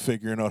go into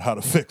figuring out how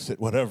to fix it,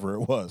 whatever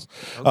it was.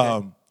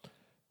 Okay.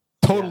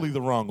 Totally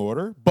the wrong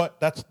order, but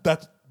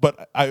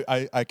But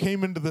I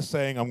came into this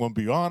saying I'm going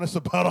to be honest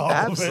about all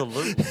of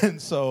it.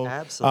 And so,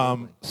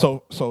 absolutely.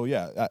 So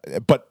yeah.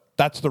 But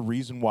that's the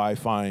reason why I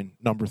find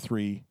number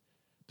 3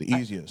 the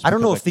easiest. I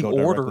don't know because if the can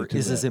go order directly to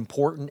is that. as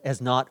important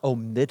as not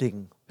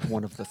omitting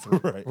one of the three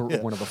Right, or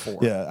yeah. one of the four.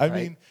 Yeah, I right?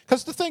 mean,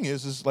 because the thing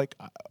is like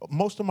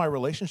most of my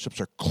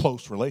relationships are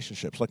close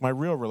relationships. Like my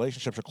real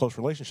relationships are close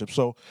relationships.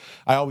 So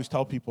I always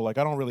tell people, like,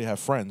 I don't really have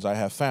friends. I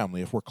have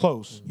family. If we're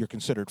close, you're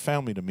considered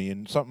family to me.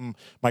 And something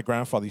my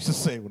grandfather used to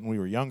say when we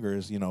were younger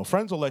is,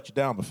 friends will let you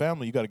down, but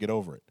family, you got to get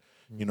over it.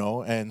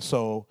 And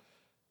so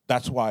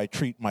that's why I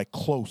treat my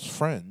close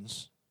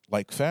friends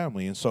like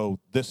family. And so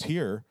this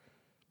here,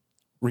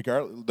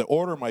 regardless, the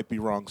order might be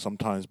wrong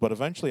sometimes, but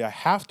eventually I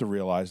have to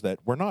realize that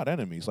we're not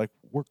enemies. Like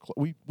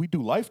we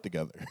do life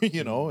together,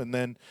 and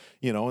then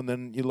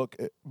you look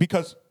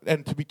because,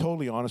 and to be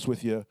totally honest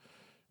with you,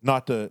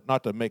 not to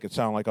make it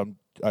sound like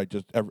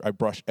I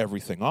brush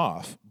everything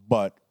off,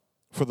 but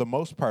for the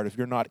most part, if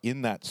you're not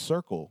in that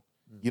circle,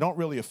 you don't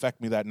really affect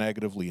me that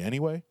negatively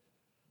anyway.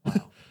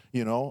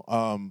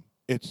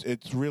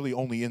 It's really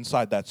only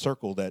inside that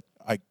circle that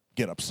I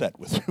get upset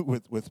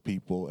with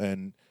people.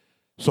 And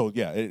so,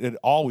 yeah, it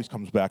always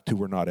comes back to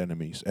we're not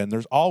enemies. And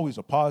there's always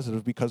a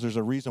positive because there's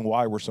a reason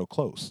why we're so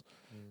close,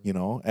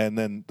 And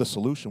then the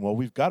solution, well,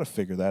 we've got to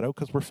figure that out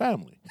because we're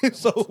family.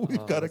 So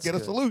we've got to get a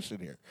solution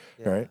here,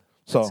 right?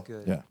 So, that's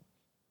good. Yeah.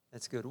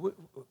 That's good.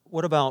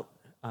 What about,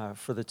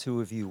 for the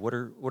two of you, what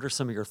are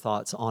some of your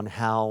thoughts on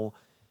how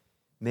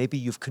maybe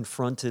you've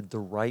confronted the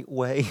right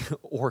way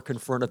or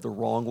confronted the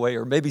wrong way,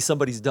 or maybe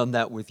somebody's done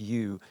that with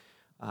you?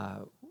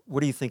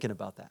 What are you thinking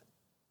about that?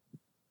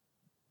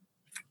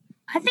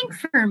 I think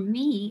for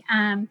me,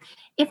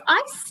 if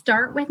I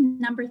start with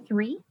number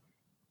 3,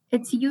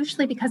 it's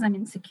usually because I'm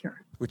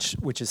insecure.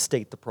 Which is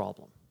state the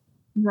problem.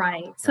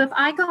 Right. So if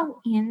I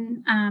go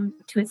in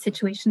to a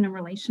situation, a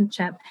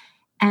relationship,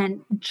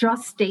 and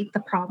just state the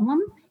problem,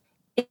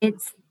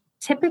 it's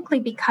typically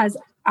because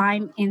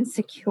I'm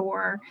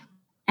insecure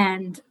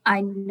and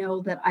I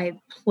know that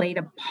I've played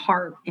a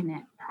part in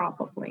it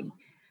probably.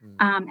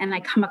 And I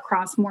come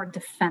across more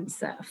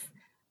defensive.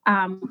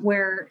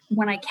 Where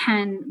when I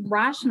can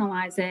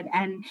rationalize it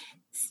and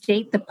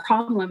state the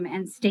problem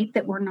and state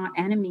that we're not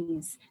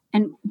enemies,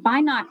 and by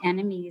not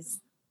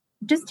enemies,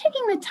 just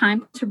taking the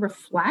time to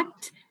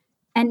reflect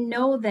and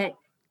know that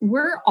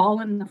we're all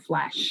in the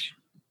flesh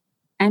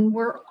and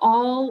we're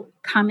all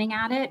coming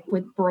at it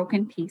with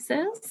broken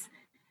pieces.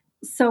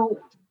 So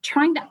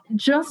trying to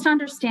just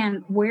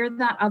understand where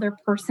that other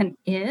person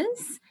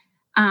is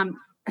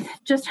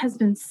just has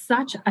been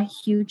such a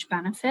huge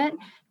benefit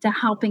to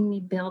helping me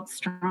build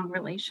strong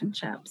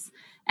relationships.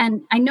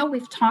 And I know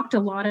we've talked a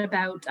lot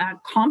about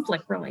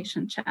conflict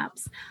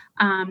relationships,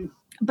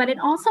 but it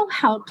also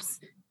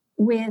helps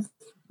with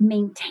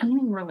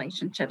maintaining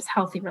relationships,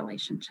 healthy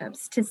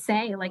relationships, to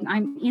say, like,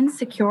 I'm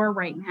insecure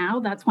right now.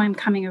 That's why I'm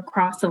coming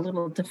across a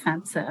little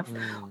defensive,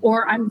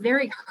 or I'm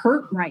very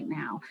hurt right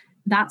now.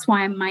 That's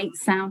why I might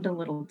sound a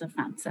little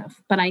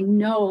defensive, but I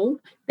know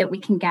that we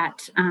can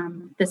get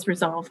this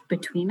resolved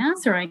between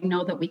us, or I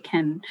know that we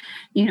can,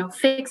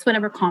 fix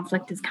whatever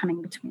conflict is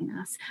coming between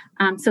us.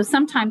 So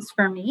sometimes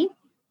for me,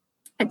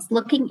 it's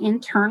looking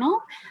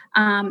internal,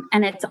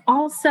 and it's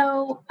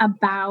also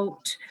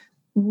about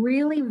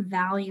really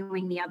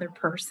valuing the other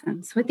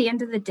person. So at the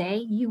end of the day,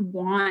 you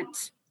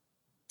want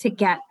to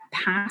get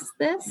past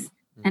this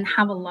and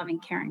have a loving,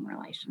 caring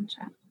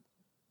relationship.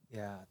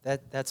 Yeah,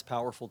 that's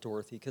powerful,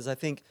 Dorothy, because I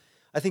think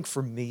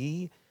for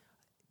me,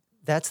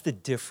 that's the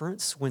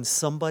difference when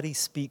somebody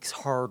speaks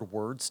hard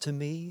words to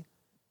me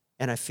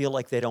and I feel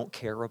like they don't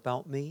care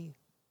about me.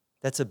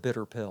 That's a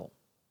bitter pill.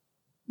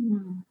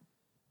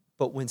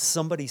 But when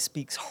somebody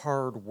speaks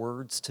hard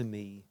words to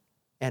me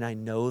and I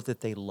know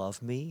that they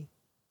love me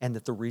and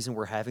that the reason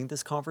we're having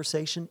this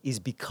conversation is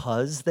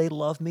because they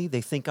love me,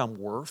 they think I'm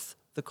worth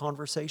the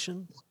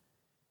conversation,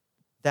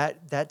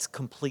 that's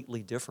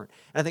completely different.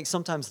 And I think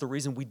sometimes the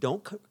reason we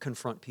don't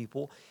confront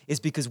people is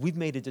because we've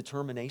made a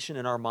determination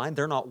in our mind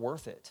they're not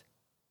worth it.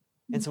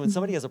 And so when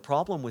somebody has a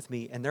problem with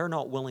me and they're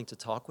not willing to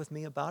talk with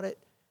me about it,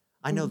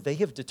 I know they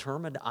have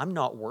determined I'm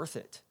not worth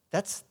it.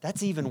 That's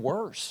even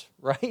worse,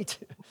 right?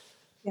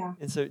 Yeah.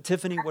 And so,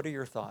 Tiffany, what are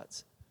your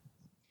thoughts?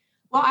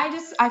 Well,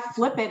 I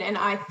flip it, and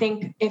I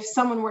think if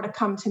someone were to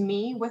come to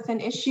me with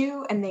an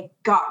issue and they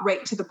got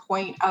right to the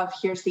point of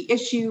here's the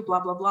issue,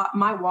 blah, blah, blah,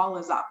 my wall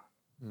is up.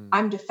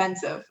 I'm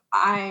defensive.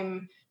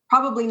 I'm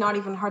probably not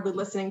even hardly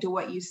listening to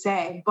what you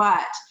say.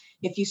 But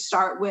if you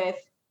start with,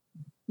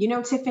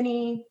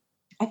 Tiffany,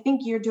 I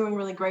think you're doing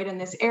really great in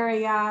this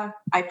area.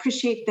 I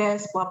appreciate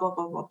this, blah, blah,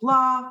 blah, blah,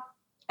 blah.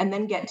 And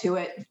then get to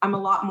it. I'm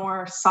a lot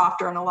more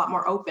softer and a lot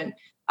more open.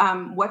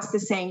 What's the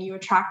saying? You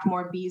attract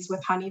more bees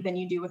with honey than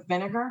you do with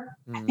vinegar.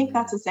 I think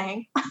that's a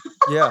saying.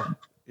 Yeah.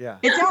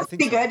 It sounds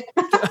pretty good.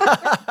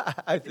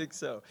 I think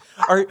so.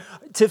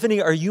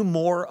 Tiffany, are you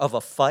more of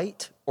a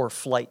fight or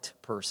flight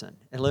person?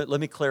 And let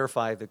me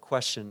clarify the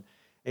question.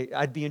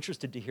 I'd be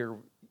interested to hear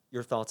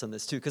your thoughts on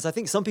this too, because I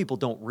think some people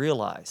don't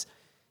realize,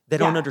 they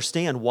don't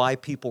understand why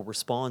people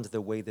respond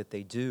the way that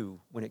they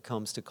do when it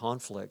comes to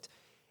conflict,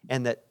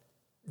 and that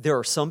there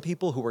are some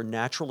people who are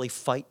naturally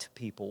fight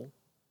people.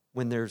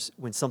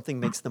 When something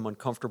makes them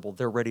uncomfortable,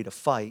 they're ready to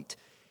fight.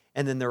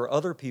 And then there are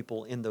other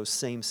people in those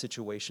same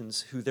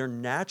situations who their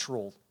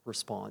natural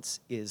response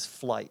is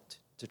flight,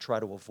 to try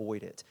to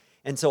avoid it.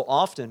 And so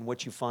often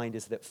what you find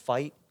is that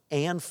fight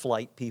and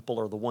flight people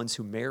are the ones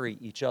who marry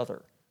each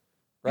other,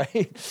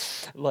 right?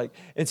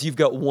 And so you've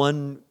got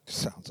one.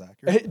 Sounds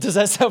accurate. Does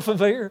that sound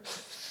familiar?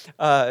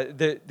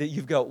 That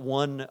you've got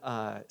one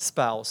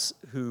spouse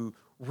who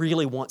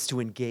really wants to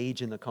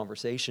engage in the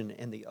conversation,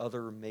 and the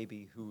other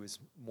maybe who is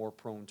more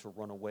prone to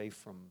run away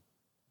from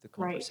the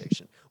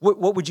conversation. Right.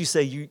 What would you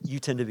say? You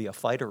tend to be a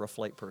fight or a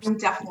flight person? I'm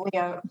definitely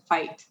a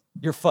fight.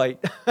 You're fight.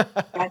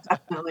 Yeah,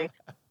 definitely.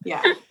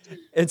 Yeah.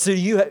 And so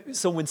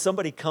so when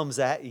somebody comes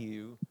at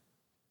you,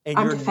 and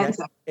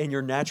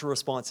your natural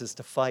response is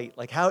to fight,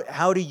 like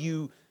how do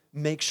you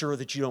make sure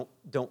that you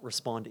don't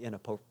respond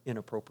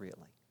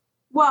inappropriately?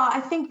 Well, I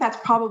think that's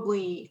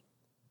probably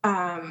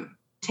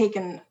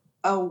taken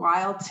a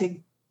while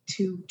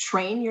to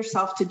train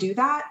yourself to do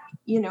that.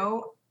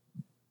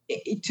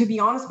 To be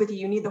honest with you,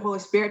 you need the Holy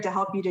Spirit to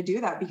help you to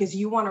do that, because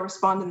you want to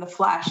respond in the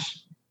flesh.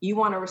 You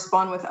want to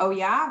respond with, oh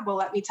yeah, well,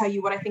 let me tell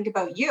you what I think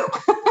about you.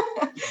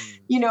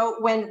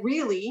 When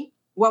really,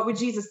 what would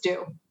Jesus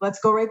do? Let's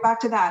go right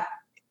back to that.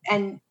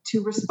 And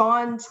to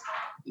respond,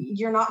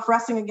 you're not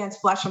wrestling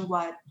against flesh and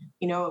blood.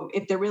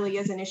 If there really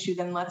is an issue,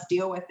 then let's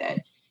deal with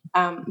it.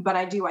 But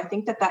I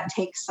think that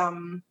takes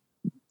some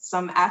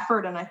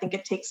effort, and I think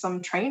it takes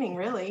some training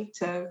really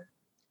to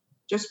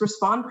just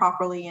respond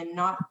properly and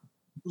not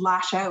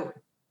lash out.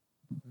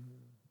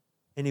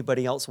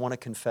 Anybody else want to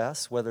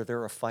confess whether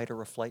they're a fight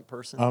or a flight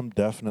person? I'm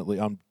definitely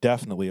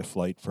a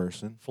flight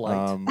person.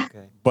 Flight,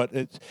 okay. But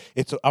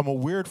I'm a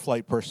weird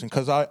flight person,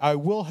 because I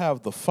will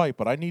have the fight,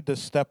 but I need to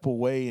step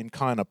away and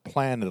kind of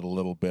plan it a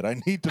little bit.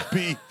 I need to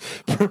be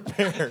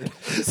prepared.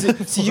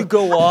 So you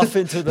go off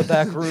into the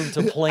back room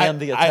to plan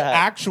the attack. I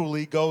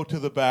actually go to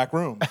the back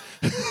room.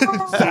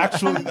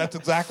 That's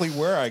exactly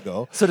where I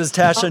go. So does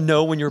Tasha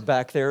know when you're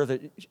back there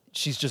that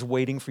she's just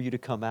waiting for you to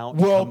come out?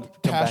 Well,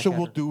 Tasha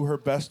will do her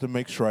best to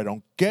make sure I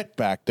don't get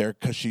back there,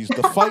 because she's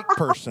the fight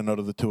person out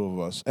of the two of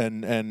us,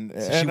 and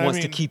so she wants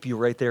to keep you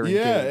right there.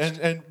 Yeah, engaged.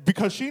 and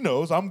because she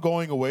knows I'm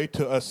going away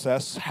to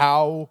assess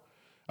how.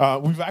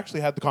 We've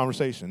actually had the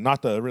conversation,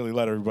 not to really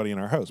let everybody in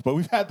our house, but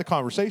we've had the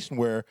conversation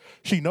where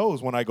she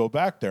knows when I go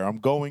back there, I'm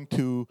going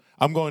to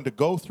I'm going to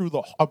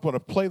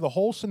play the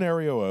whole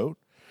scenario out.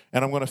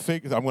 And I'm going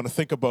to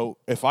think about,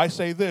 if I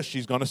say this,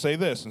 she's going to say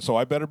this, and so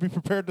I better be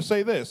prepared to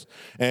say this.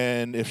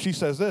 And if she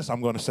says this,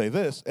 I'm going to say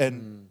this.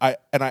 And I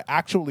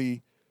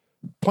actually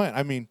plan.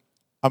 I mean,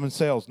 I'm in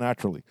sales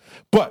naturally,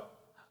 but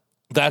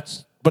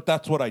that's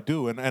what I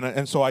do.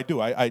 And so I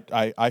do.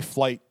 I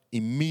flight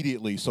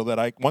immediately, so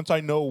that once I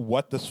know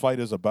what this fight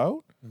is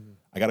about,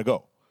 I got to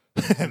go.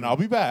 And I'll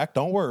be back.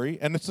 Don't worry.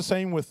 And it's the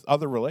same with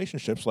other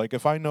relationships. Like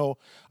if I know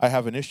I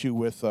have an issue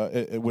with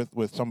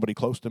somebody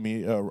close to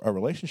me, a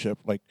relationship,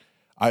 like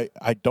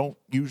I don't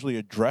usually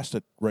address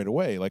it right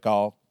away. Like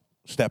I'll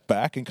step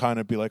back and kind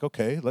of be like,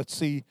 okay, let's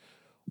see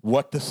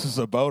what this is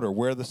about, or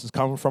where this is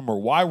coming from, or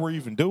why we're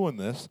even doing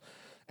this.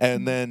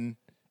 And then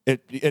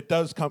it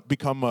does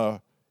become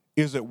a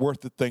is it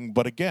worth it thing.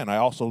 But again, I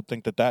also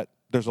think that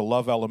there's a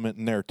love element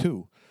in there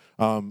too.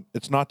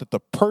 It's not that the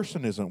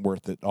person isn't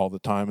worth it all the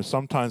time. It's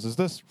sometimes, is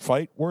this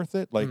fight worth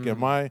it? Like,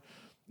 am I,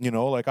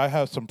 I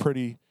have some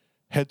pretty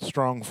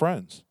headstrong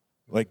friends,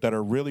 like that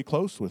are really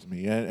close with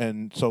me.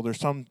 And so there's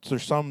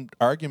some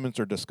arguments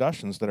or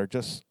discussions that are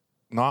just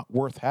not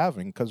worth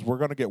having, because we're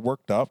going to get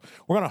worked up.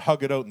 We're going to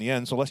hug it out in the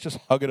end. So let's just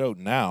hug it out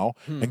now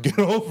and get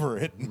over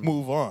it and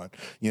move on,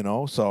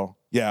 So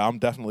yeah, I'm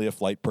definitely a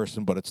flight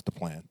person, but it's the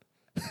plan.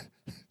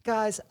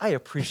 Guys, I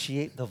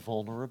appreciate the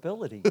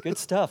vulnerability. Good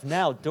stuff.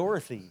 Now,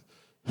 Dorothy,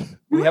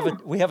 we have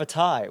a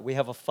tie. We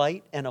have a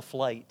fight and a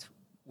flight.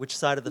 Which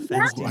side of the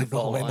fence do you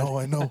fall on?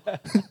 I know.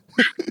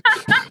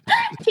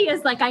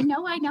 Tia's like, I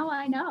know.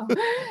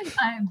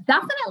 I'm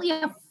definitely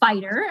a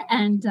fighter,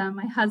 and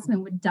my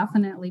husband would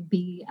definitely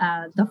be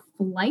the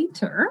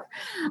flighter.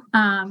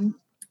 I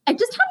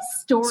just had a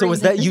story. So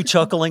was that you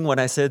chuckling when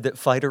I said that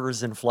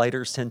fighters and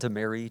flighters tend to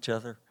marry each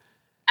other?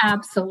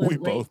 Absolutely.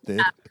 We both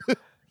did.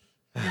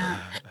 Yeah.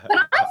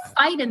 But I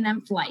fight and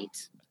then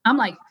flight. I'm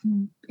like,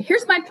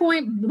 here's my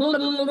point. Blah,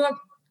 blah, blah,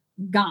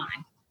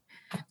 gone.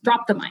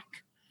 Drop the mic.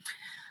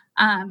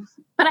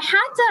 But I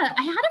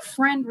had a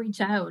friend reach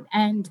out,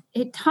 and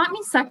it taught me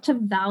such a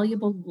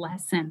valuable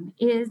lesson.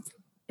 Is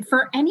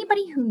for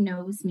anybody who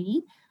knows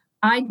me,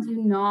 I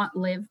do not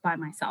live by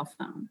my cell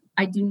phone.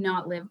 I do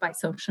not live by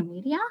social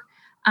media.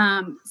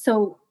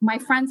 So my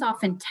friends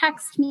often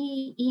text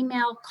me,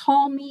 email,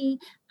 call me,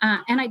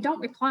 and I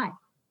don't reply.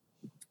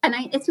 And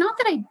it's not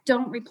that I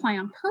don't reply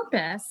on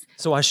purpose.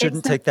 So I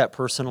shouldn't take that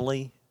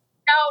personally?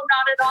 No,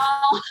 not at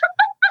all.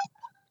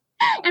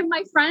 And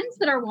my friends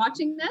that are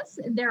watching this,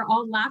 they're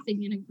all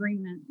laughing in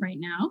agreement right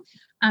now,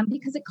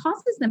 because it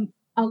causes them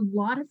a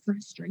lot of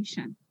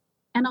frustration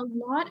and a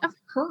lot of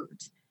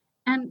hurt.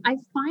 And I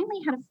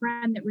finally had a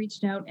friend that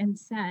reached out and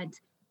said,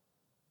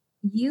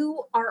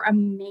 you are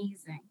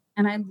amazing,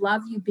 and I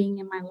love you being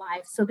in my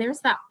life. So there's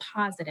that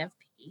positive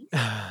piece.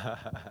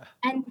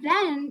 And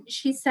then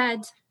she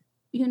said,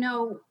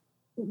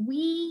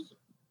 we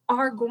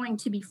are going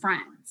to be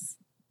friends.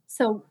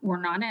 So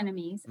we're not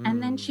enemies.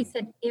 And then she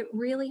said, it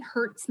really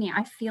hurts me.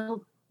 I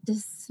feel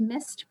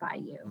dismissed by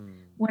you.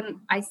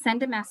 When I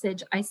send a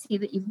message, I see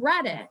that you've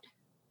read it,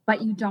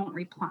 but you don't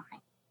reply.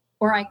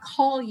 Or I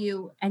call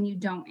you and you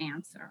don't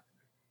answer.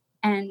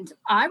 And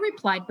I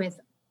replied with,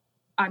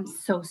 I'm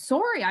so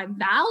sorry. I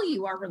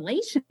value our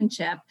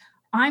relationship.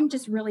 I'm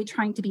just really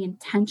trying to be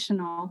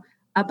intentional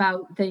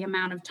about the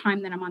amount of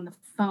time that I'm on the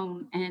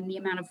phone and the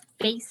amount of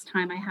face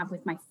time I have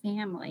with my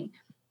family.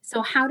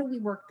 So how do we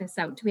work this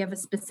out? Do we have a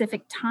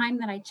specific time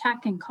that I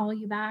check and call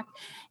you back?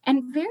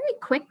 And very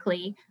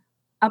quickly,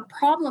 a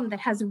problem that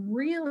has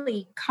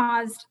really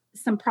caused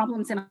some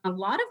problems in a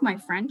lot of my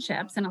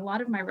friendships and a lot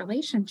of my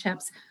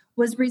relationships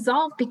was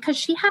resolved because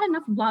she had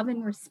enough love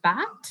and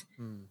respect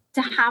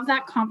to have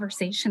that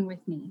conversation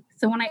with me.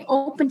 So when I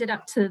opened it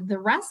up to the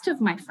rest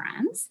of my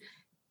friends,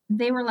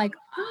 they were like,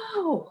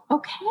 oh,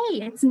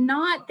 okay. It's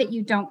not that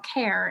you don't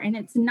care and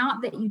it's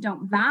not that you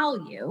don't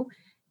value.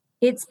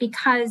 It's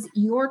because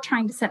you're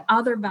trying to set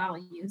other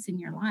values in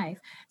your life.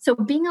 So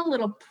being a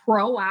little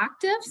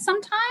proactive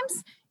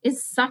sometimes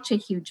is such a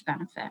huge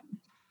benefit.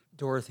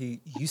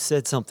 Dorothy, you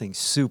said something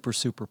super,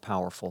 super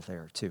powerful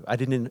there too. I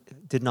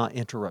did not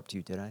interrupt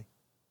you, did I?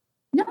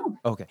 No.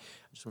 Okay,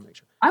 I just want to make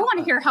sure. I want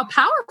to hear how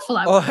powerful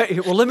I was.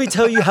 Oh, well, let me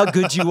tell you how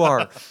good you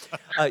are.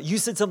 You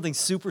said something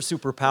super,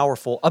 super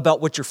powerful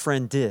about what your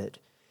friend did.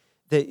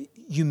 That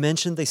you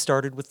mentioned they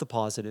started with the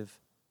positive.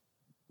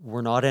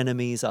 We're not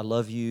enemies. I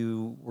love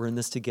you. We're in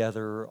this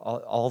together.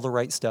 All the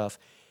right stuff.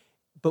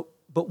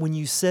 But when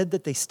you said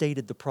that they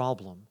stated the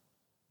problem,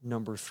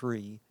 number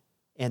 3,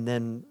 and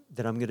then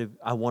that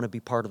I want to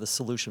be part of the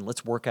solution.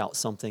 Let's work out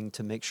something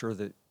to make sure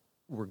that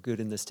we're good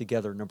in this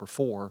together, number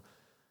 4.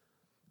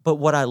 But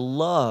what I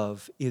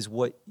love is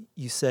what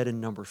you said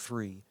in number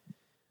 3.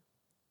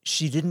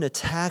 She didn't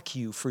attack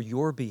you for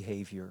your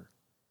behavior.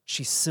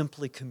 She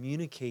simply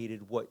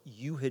communicated what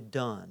you had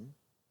done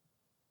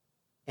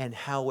and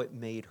how it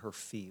made her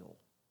feel.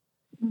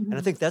 And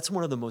I think that's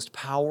one of the most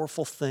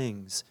powerful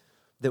things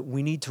that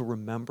we need to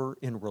remember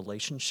in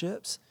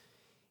relationships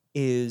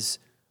is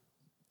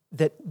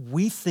that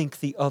we think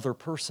the other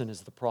person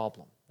is the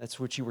problem. That's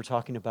what you were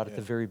talking about at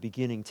the very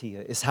beginning,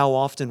 Teah, is how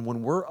often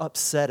when we're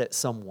upset at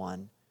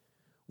someone,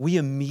 we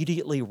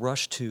immediately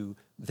rush to,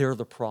 they're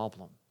the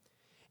problem.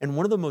 And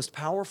one of the most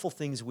powerful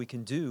things we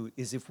can do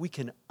is if we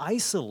can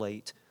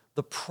isolate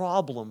the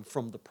problem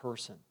from the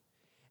person.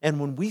 And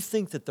when we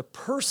think that the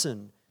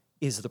person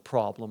is the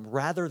problem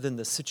rather than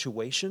the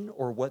situation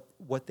or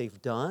what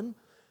they've done,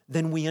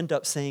 then we end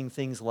up saying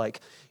things like,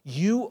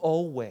 you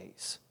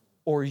always,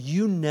 or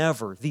you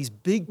never, these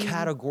big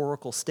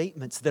categorical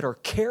statements that are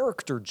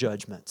character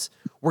judgments.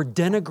 We're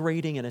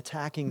denigrating and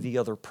attacking the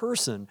other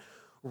person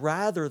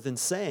rather than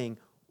saying,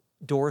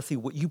 Dorothy,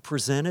 what you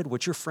presented,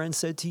 what your friend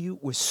said to you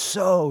was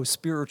so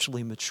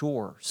spiritually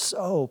mature,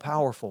 so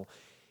powerful.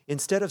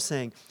 Instead of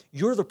saying,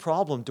 you're the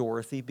problem,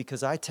 Dorothy,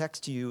 because I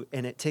text you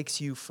and it takes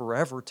you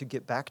forever to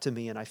get back to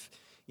me and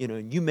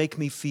you make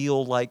me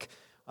feel like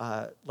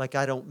I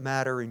don't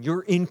matter and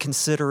you're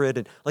inconsiderate.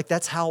 And like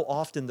that's how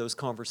often those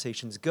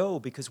conversations go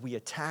because we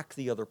attack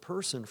the other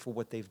person for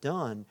what they've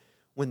done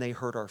when they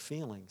hurt our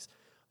feelings.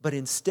 But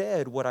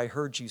instead, what I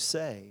heard you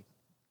say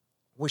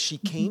was she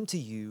came to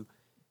you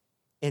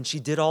and she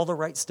did all the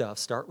right stuff.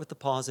 Start with the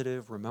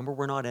positive. Remember,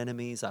 we're not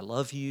enemies. I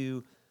love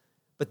you.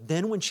 But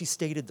then when she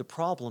stated the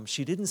problem,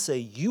 she didn't say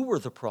you were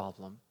the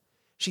problem.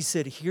 She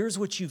said, here's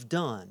what you've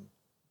done.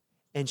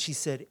 And she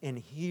said, and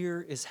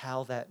here is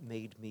how that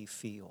made me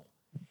feel.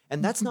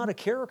 And that's not a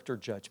character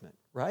judgment,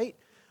 right?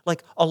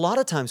 Like a lot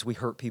of times we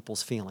hurt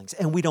people's feelings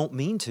and we don't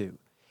mean to.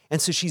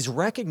 And so she's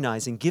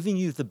recognizing, giving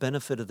you the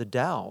benefit of the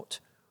doubt,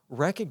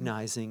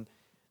 recognizing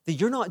that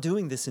you're not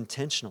doing this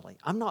intentionally.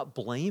 I'm not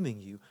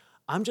blaming you.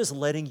 I'm just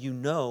letting you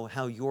know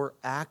how your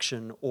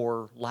action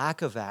or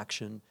lack of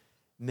action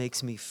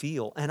makes me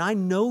feel. And I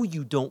know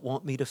you don't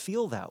want me to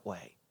feel that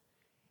way.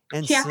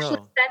 And she actually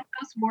said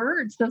those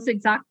words, those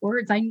exact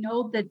words. I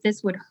know that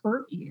this would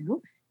hurt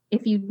you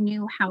if you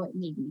knew how it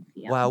made me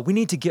feel. Wow, we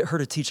need to get her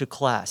to teach a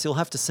class. You'll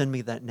have to send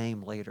me that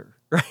name later.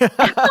 Definitely.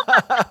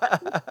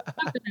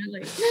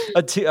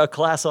 A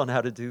class on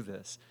how to do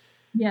this.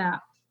 Yeah.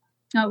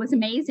 No, it was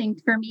amazing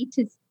for me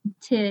to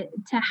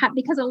have,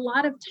 because a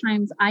lot of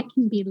times I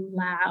can be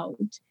loud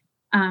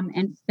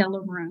and fill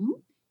a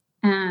room.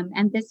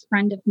 And this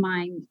friend of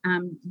mine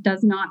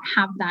does not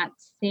have that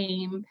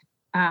same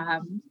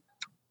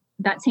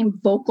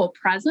vocal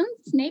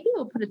presence, maybe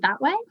we'll put it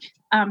that way.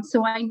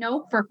 So I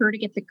know for her to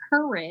get the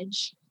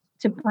courage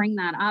to bring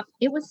that up,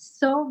 it was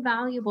so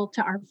valuable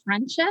to our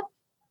friendship.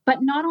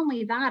 But not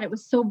only that, it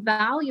was so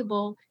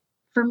valuable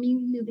for me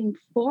moving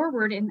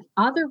forward in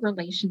other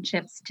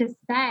relationships to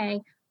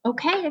say,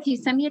 okay, if you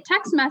send me a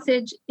text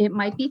message, it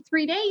might be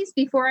 3 days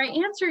before I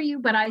answer you,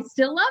 but I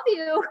still love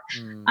you.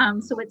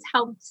 So it's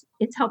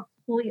helped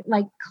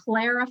like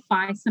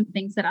clarify some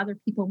things that other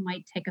people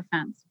might take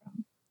offense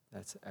from.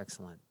 That's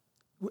excellent.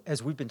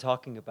 As we've been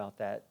talking about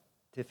that,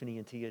 Tiffany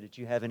and Teah, did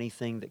you have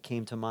anything that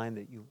came to mind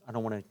that I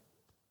don't want to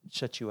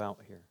shut you out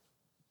here.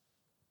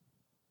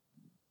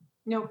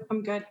 Nope,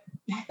 I'm good.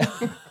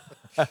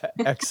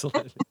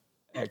 Excellent.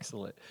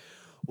 Excellent.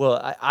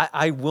 Well,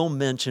 I will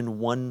mention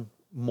one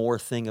more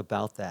thing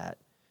about that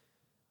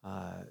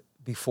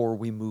before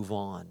we move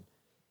on.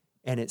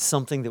 And it's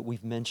something that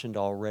we've mentioned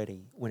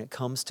already when it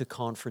comes to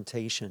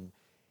confrontation,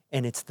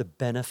 and it's the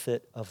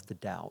benefit of the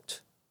doubt.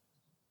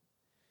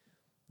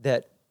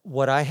 That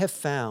what I have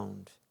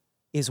found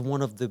is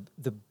one of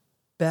the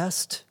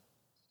best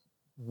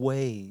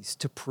ways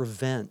to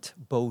prevent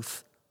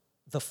both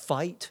the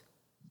fight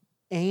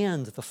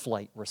and the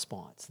flight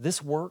response.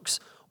 This works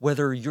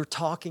whether you're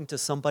talking to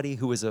somebody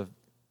who is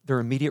their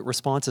immediate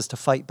response is to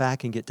fight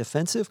back and get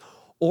defensive,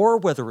 or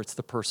whether it's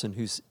the person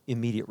whose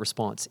immediate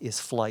response is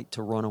flight,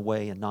 to run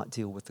away and not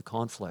deal with the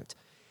conflict.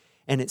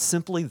 And it's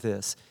simply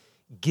this: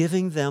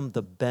 giving them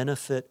the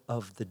benefit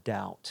of the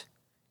doubt.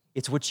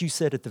 It's what you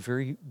said at the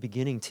very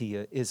beginning,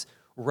 Teah, is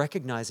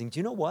recognizing, do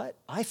you know what?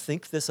 I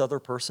think this other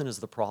person is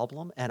the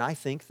problem, and I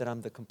think that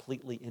I'm the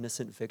completely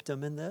innocent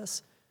victim in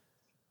this,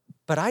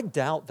 but I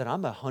doubt that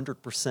I'm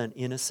 100%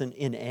 innocent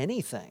in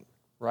anything.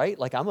 Right?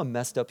 Like, I'm a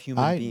messed up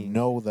human being. I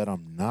know that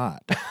I'm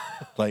not.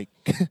 Like,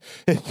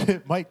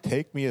 it might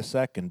take me a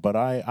second, but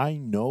I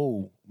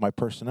know my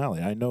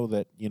personality. I know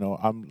that,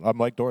 I'm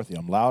like Dorothy.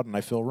 I'm loud and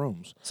I fill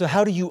rooms. So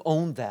how do you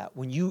own that?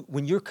 When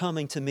you're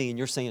coming to me and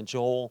you're saying,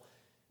 Joel,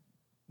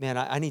 man,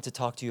 I need to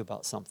talk to you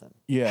about something.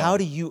 Yeah. How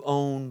do you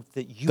own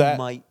that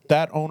might...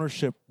 That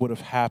ownership would have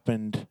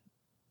happened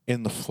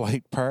in the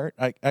flight part,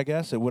 I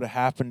guess. It would have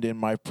happened in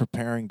my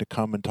preparing to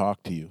come and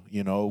talk to you.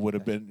 It would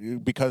have been,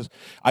 because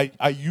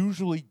I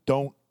usually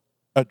don't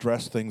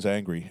address things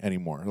angry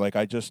anymore. Like,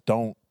 I just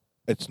don't.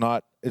 It's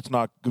not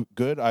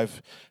good.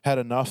 I've had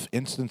enough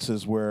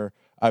instances where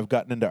I've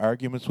gotten into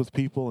arguments with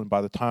people, and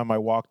by the time I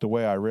walked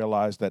away, I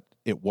realized that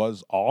it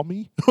was all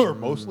me, or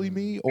mostly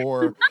me,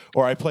 or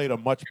I played a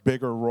much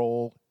bigger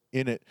role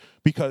in it,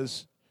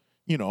 because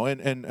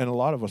and a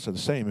lot of us are the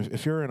same.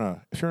 If you're in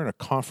a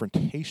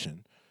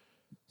confrontation,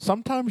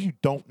 sometimes you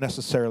don't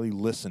necessarily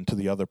listen to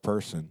the other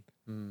person.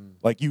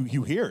 Like,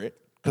 you hear it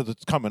because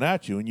it's coming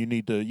at you, and you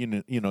need to you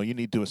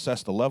need to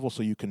assess the level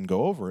so you can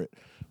go over it.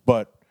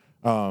 But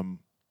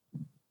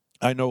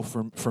I know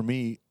for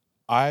me,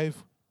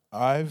 I've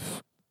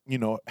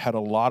had a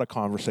lot of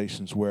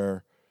conversations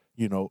where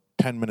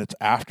 10 minutes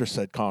after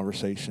said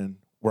conversation,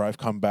 where I've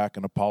come back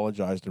and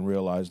apologized and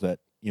realized that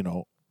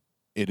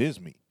it is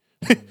me.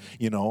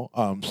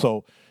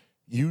 So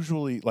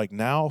usually, like,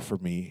 now for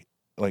me,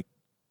 like,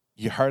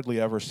 you hardly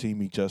ever see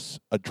me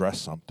just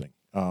address something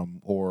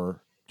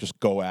or just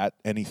go at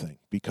anything,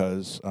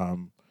 because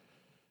and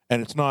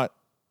it's not,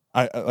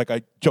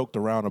 I joked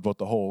around about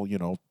the whole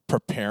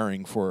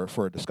preparing for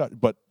a discussion,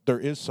 but there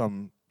is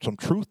some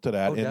truth to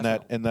that,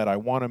 in that I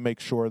want to make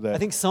sure that... I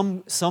think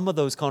some of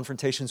those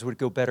confrontations would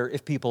go better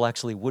if people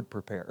actually would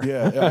prepare.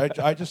 Yeah,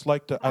 I just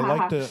like to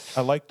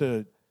I like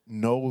to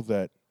know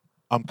that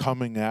I'm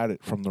coming at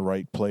it from the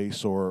right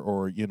place,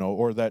 or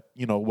that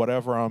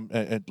whatever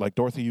and like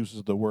Dorothy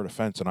uses the word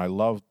offense, and I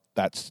love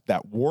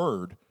that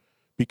word,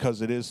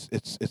 because it's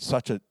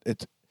such a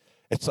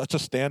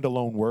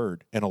standalone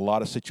word in a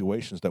lot of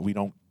situations that we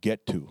don't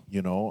get to,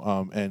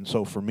 and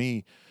so for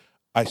me,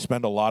 I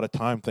spend a lot of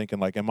time thinking,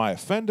 like, am I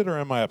offended or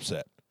am I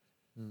upset?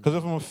 Because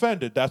if I'm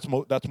offended, that's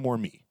more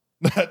me.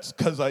 That's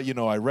because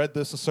I read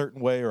this a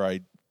certain way, or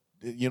I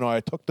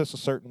took this a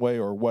certain way,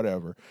 or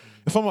whatever.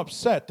 If I'm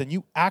upset, then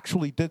you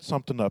actually did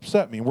something to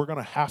upset me, and we're going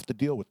to have to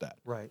deal with that.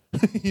 Right.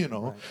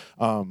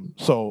 Right.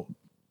 So,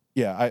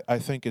 yeah, I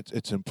think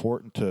it's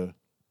important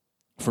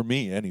for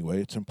me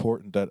anyway, it's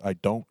important that I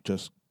don't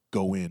just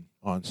go in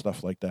on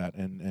stuff like that,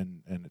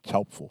 and it's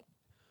helpful.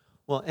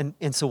 Well,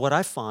 and so what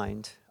I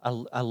find,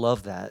 I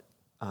love that,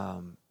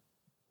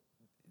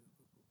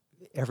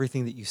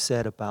 everything that you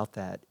said about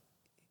that,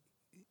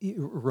 it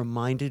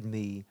reminded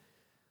me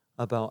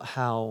about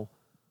how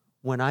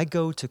when I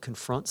go to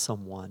confront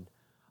someone,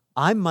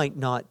 I might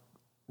not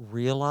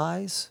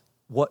realize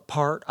what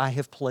part I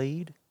have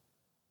played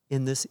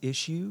in this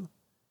issue.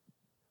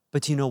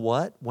 But you know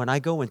what? When I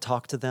go and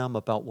talk to them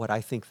about what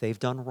I think they've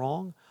done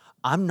wrong,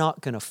 I'm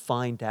not going to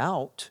find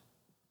out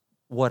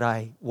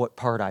what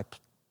part I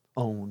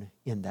own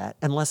in that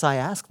unless I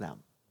ask them.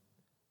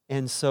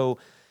 And so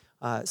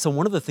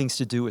one of the things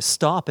to do is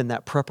stop in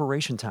that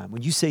preparation time.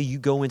 When you say you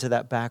go into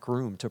that back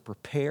room to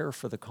prepare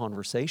for the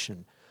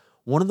conversation,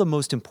 one of the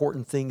most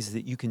important things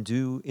that you can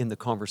do in the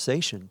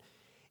conversation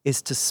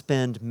is to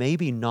spend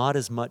maybe not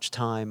as much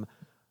time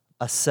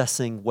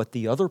assessing what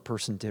the other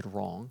person did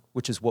wrong,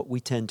 which is what we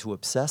tend to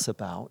obsess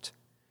about,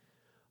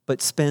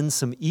 but spend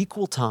some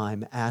equal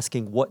time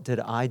asking, what did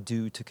I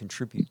do to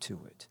contribute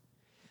to it?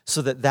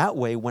 So that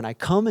way, when I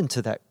come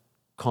into that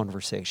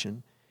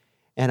conversation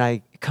and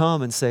I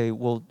come and say,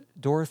 well,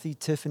 Dorothy,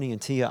 Tiffany, and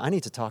Teah, I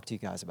need to talk to you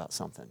guys about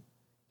something.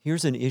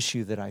 Here's an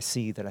issue that I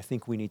see that I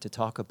think we need to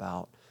talk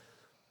about.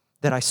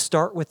 That I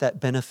start with that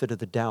benefit of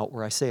the doubt,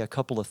 where I say a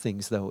couple of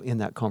things, though, in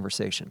that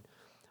conversation.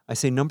 I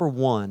say, number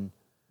one,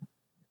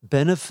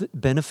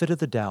 benefit of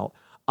the doubt,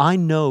 I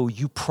know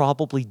you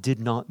probably did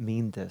not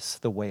mean this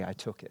the way I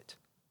took it.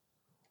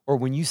 Or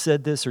when you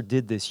said this or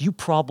did this, you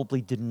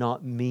probably did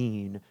not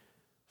mean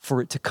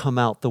for it to come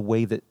out the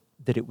way that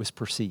it was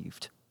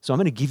perceived. So I'm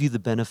going to give you the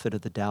benefit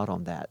of the doubt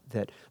on that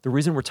the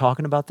reason we're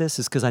talking about this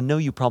is because I know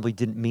you probably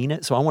didn't mean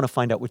it, so I want to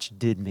find out what you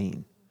did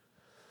mean.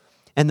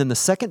 And then the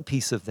second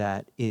piece of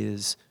that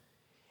is,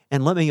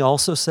 and let me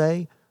also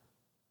say,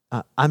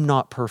 I'm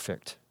not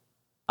perfect.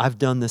 I've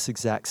done this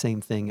exact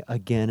same thing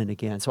again and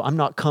again. So I'm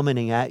not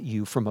coming at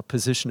you from a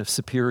position of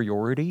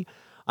superiority.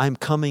 I'm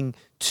coming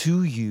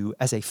to you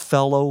as a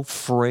fellow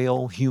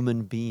frail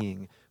human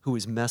being who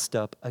has messed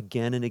up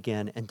again and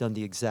again and done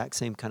the exact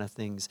same kind of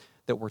things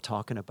that we're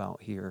talking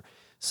about here.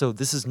 So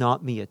this is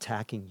not me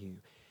attacking you.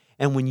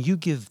 And when you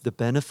give the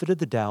benefit of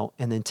the doubt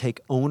and then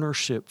take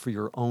ownership for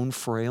your own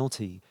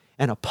frailty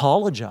and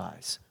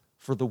apologize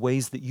for the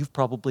ways that you've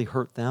probably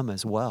hurt them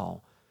as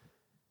well,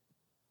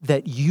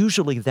 that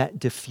usually that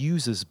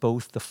diffuses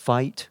both the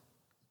fight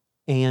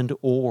and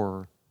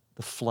or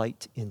the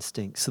flight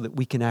instinct so that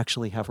we can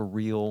actually have a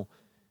real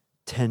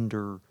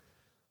tender,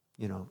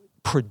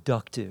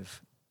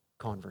 productive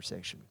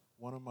conversation.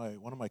 One of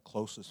my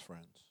closest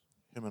friends,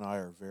 him and I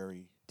are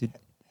very...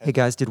 Hey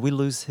guys, did we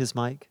lose his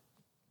mic?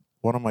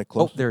 One of my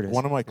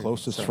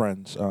closest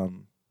friends,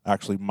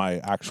 actually my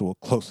actual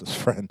closest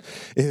friend,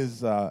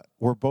 is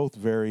we're both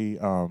very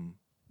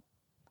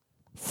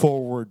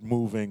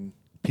forward-moving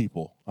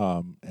people,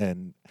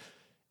 and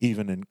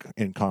even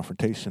in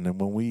confrontation. And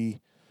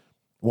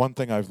one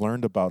thing I've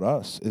learned about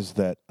us is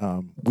that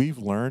we've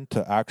learned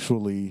to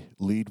actually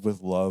lead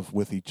with love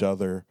with each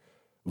other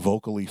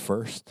vocally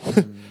first,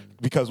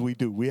 because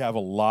we have a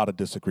lot of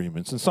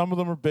disagreements, and some of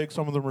them are big,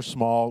 some of them are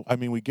small. I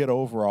mean, we get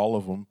over all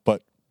of them,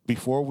 but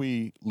before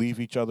we leave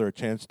each other a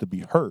chance to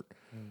be hurt,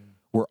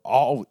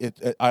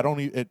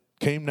 it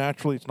came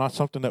naturally. It's not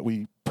something that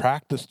we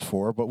practiced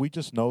for, but we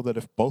just know that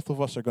if both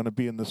of us are going to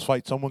be in this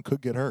fight, someone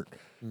could get hurt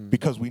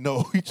because we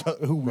know each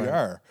other, who we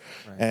are.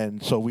 Right.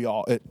 And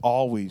so it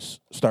always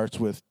starts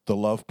with the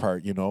love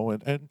part,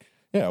 and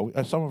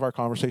some of our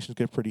conversations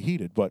get pretty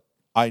heated, but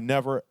I've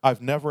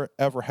never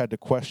ever had to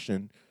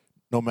question,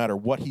 no matter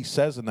what he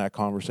says in that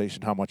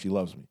conversation, how much he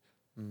loves me.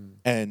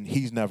 And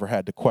he's never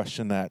had to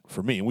question that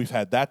for me. And we've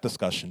had that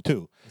discussion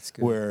too,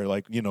 where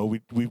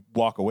we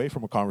walk away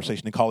from a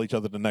conversation and call each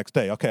other the next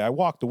day. Okay, I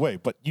walked away,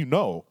 but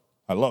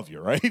I love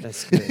you, right?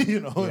 That's good.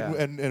 Yeah.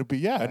 and it'd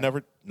be, I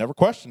never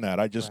questioned that.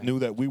 I just knew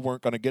that we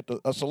weren't going to get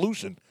a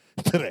solution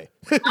today.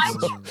 I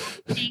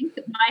think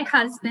my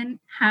husband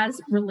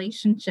has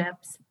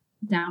relationships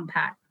down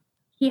pat.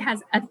 He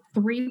has a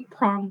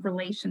 3-pronged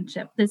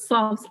relationship that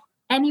solves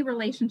any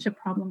relationship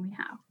problem we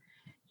have.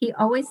 He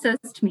always says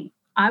to me,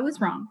 I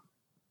was wrong.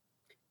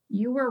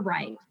 You were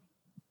right.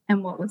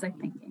 And what was I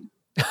thinking?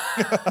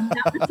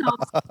 That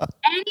solves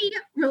any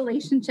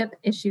relationship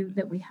issue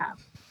that we have.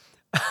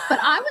 But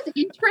I was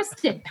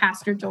interested,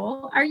 Pastor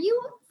Joel. Are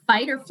you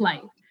fight or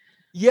flight?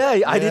 Yeah,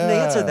 I didn't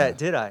answer that,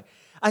 did I?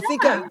 I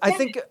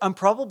think I'm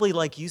probably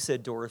like you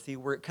said, Dorothy,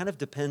 where it kind of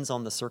depends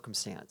on the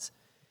circumstance.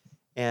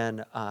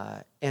 And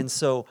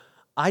so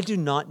I do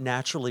not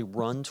naturally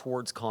run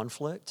towards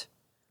conflict,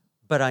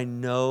 but I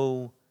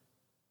know.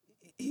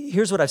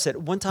 Here's what I've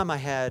said. One time I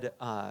had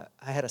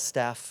a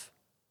staff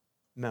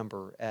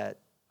member at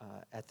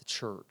the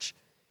church,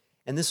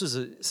 and this was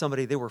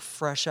somebody, they were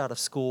fresh out of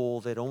school.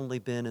 They'd only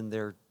been in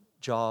their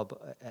job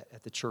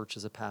at the church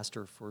as a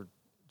pastor for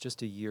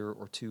just a year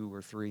or 2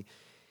 or 3,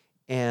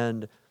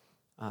 and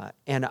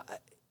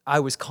I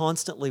was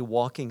constantly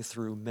walking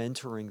through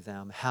mentoring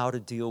them how to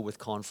deal with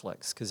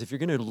conflicts, because if you're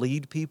going to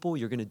lead people,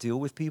 you're going to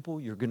deal with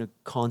people, you're going to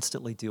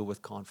constantly deal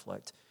with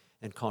conflict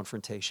and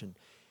confrontation,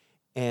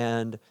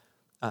 and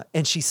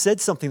she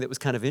said something that was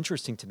kind of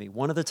interesting to me.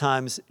 One of the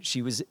times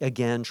she was,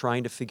 again,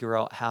 trying to figure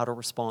out how to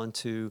respond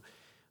to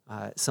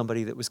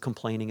somebody that was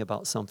complaining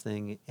about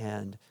something.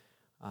 And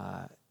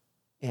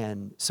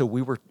so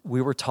we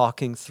were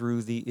talking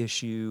through the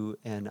issue,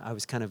 and I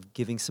was kind of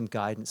giving some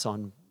guidance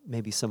on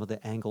maybe some of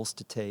the angles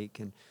to take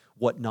and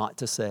what not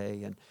to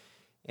say.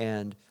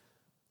 And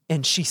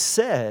she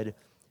said,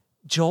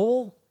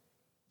 Joel,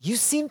 you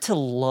seem to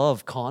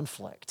love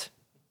conflict.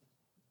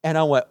 And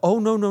I went, oh,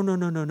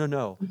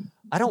 no.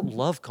 I don't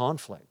love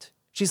conflict.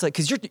 She's like,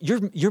 because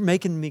you're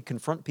making me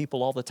confront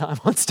people all the time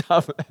on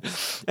stuff.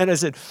 And I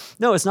said,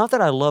 no, it's not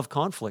that I love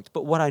conflict,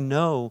 but what I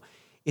know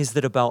is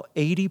that about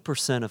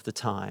 80% of the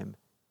time,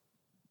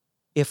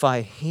 if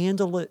I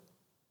handle it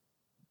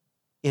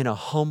in a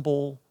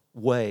humble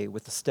way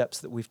with the steps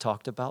that we've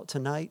talked about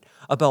tonight,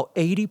 about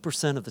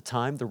 80% of the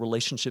time, the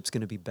relationship's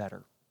going to be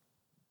better.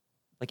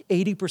 Like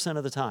 80%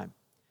 of the time.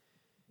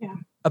 Yeah.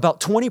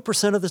 About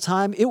 20% of the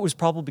time, it was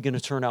probably going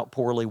to turn out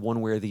poorly one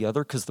way or the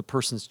other because the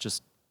person's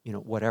just,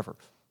 whatever.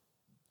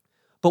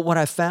 But what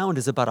I found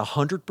is about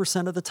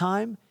 100% of the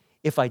time,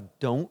 if I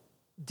don't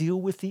deal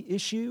with the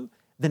issue,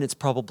 then it's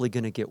probably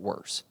going to get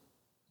worse.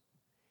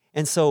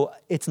 And so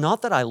it's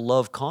not that I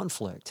love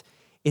conflict.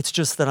 It's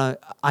just that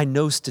I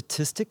know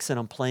statistics and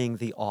I'm playing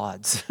the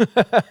odds.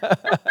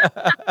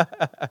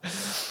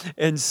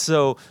 And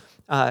so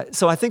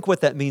So I think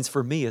what that means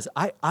for me is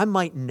I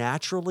might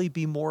naturally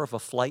be more of a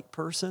flight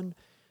person,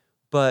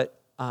 but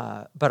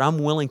I'm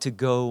willing to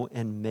go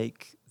and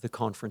make the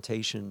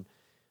confrontation.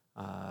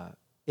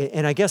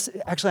 And I guess,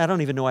 actually, I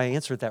don't even know I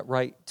answered that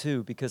right,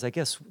 too, because I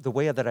guess the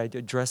way that I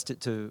addressed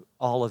it to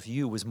all of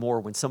you was more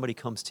when somebody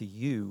comes to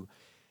you.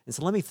 And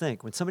so let me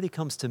think. When somebody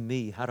comes to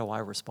me, how do I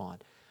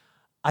respond?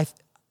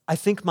 I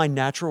think my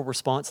natural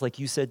response, like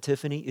you said,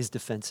 Tiffany, is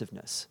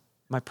defensiveness.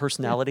 My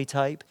personality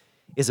type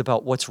is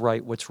about what's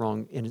right, what's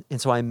wrong.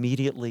 And so I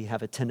immediately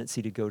have a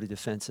tendency to go to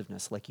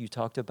defensiveness, like you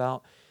talked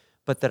about,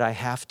 but that I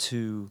have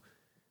to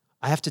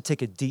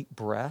take a deep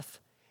breath.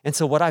 And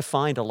so what I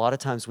find a lot of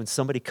times when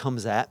somebody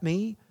comes at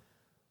me,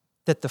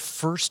 that the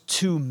first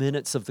 2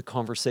 minutes of the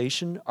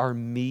conversation are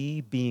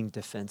me being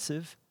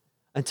defensive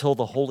until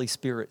the Holy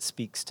Spirit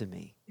speaks to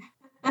me,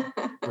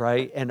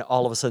 right? And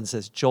all of a sudden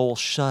says, Joel,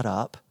 shut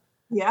up.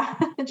 Yeah,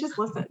 just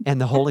listen. And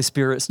the Holy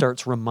Spirit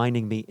starts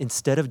reminding me,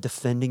 instead of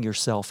defending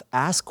yourself,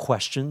 ask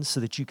questions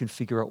so that you can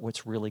figure out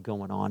what's really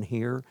going on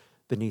here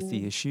beneath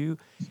the issue.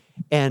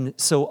 And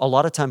so a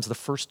lot of times the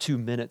first 2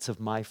 minutes of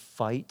my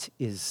fight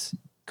is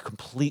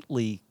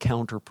completely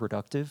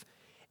counterproductive.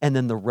 And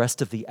then the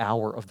rest of the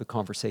hour of the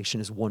conversation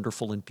is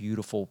wonderful and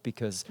beautiful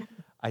because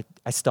I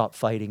stop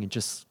fighting and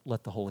just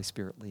let the Holy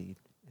Spirit lead.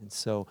 And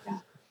so,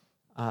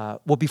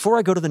 well, before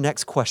I go to the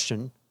next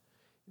question,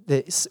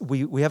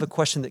 we have a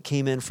question that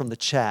came in from the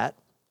chat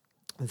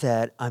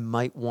that I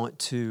might want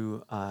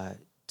to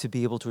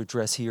be able to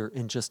address here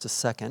in just a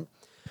second.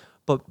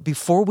 But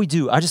before we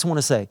do, I just want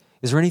to say,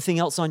 is there anything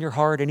else on your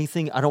heart?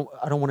 Anything? I don't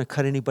want to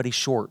cut anybody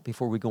short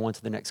before we go on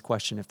to the next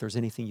question. If there's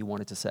anything you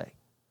wanted to say,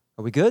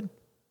 are we good?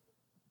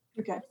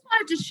 Okay. I just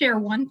wanted to share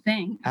one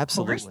thing.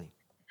 Absolutely.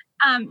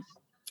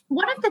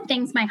 One of the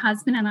things my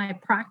husband and I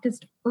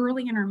practiced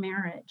early in our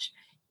marriage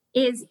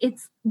is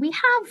we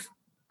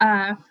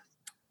have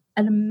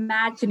an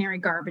imaginary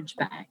garbage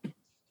bag.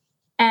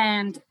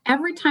 And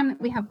every time that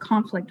we have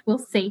conflict, we'll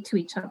say to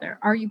each other,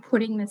 are you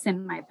putting this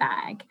in my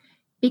bag?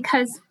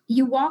 Because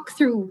you walk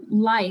through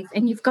life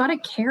and you've got to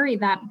carry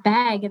that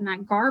bag and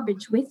that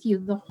garbage with you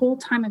the whole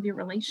time of your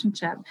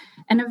relationship.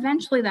 And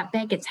eventually that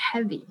bag gets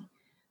heavy.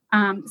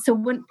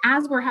 So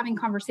as we're having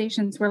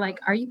conversations, we're like,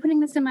 are you putting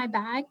this in my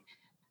bag?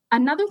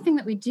 Another thing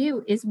that we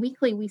do is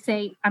weekly, we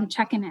say, I'm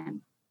checking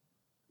in.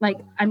 Like,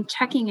 I'm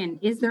checking in.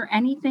 Is there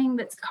anything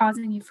that's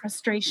causing you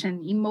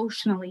frustration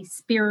emotionally,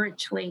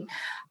 spiritually,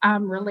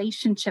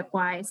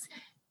 relationship-wise,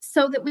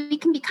 so that we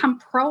can become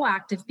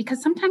proactive?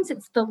 Because sometimes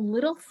it's the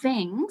little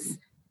things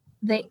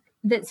that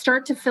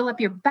start to fill up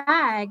your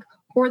bag,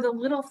 or the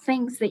little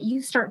things that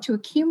you start to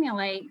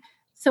accumulate.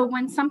 So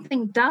when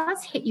something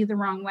does hit you the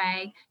wrong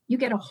way, you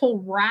get a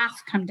whole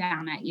wrath come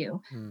down at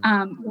you,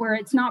 where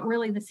it's not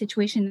really the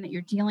situation that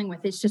you're dealing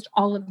with. It's just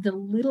all of the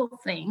little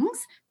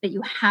things that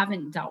you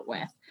haven't dealt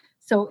with.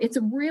 So it's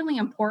really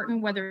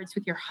important, whether it's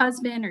with your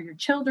husband or your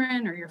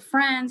children or your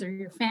friends or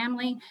your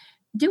family,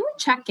 do a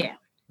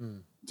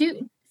check-in.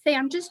 Say,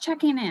 I'm just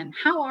checking in.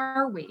 How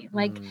are we?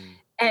 Like,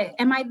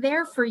 am I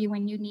there for you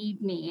when you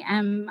need me?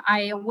 Am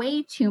I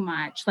away too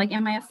much? Like,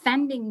 am I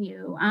offending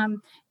you?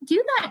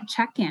 Do that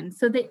check-in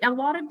so that a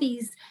lot of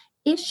these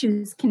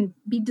issues can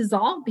be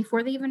dissolved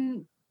before they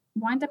even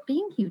wind up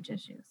being huge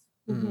issues.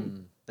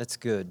 That's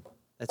good.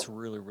 That's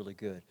really, really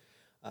good.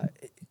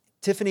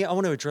 Tiffany, I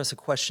want to address a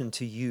question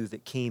to you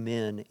that came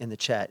in the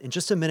chat. In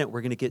just a minute,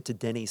 we're going to get to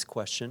Denny's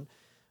question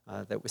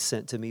that was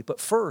sent to me. But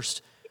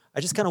first, I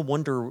just kind of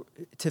wonder,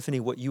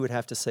 Tiffany, what you would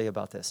have to say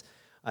about this.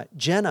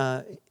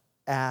 Jenna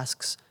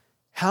asks,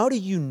 how do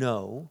you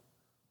know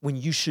when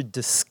you should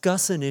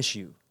discuss an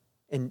issue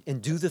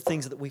and do the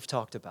things that we've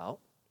talked about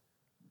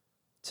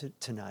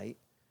tonight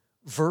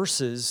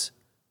versus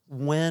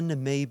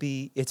when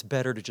maybe it's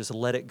better to just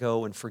let it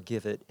go and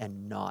forgive it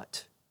and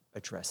not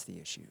address the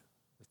issue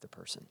with the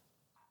person?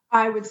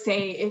 I would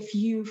say if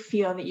you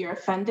feel that you're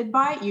offended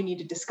by it, you need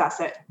to discuss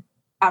it.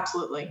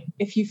 Absolutely.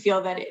 If you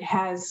feel that it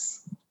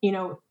has,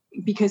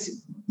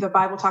 because the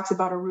Bible talks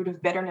about a root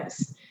of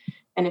bitterness.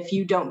 And if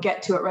you don't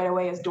get to it right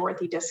away, as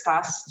Dorothy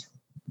discussed,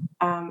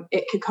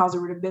 it could cause a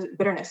root of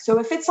bitterness. So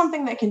if it's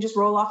something that can just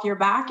roll off your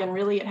back and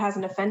really it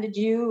hasn't offended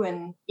you,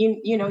 and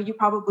you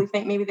probably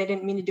think maybe they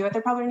didn't mean to do it, they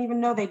probably didn't even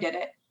know they did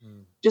it.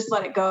 Just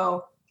let it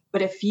go.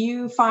 But if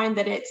you find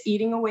that it's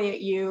eating away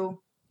at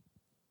you,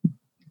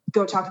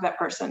 go talk to that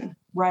person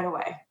right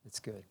away. That's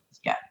good.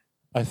 Yeah.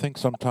 I think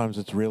sometimes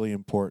it's really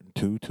important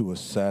too to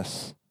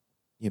assess,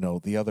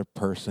 the other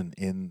person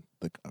in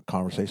the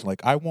conversation.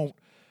 Like I won't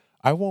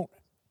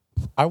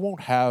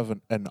have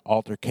an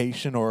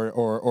altercation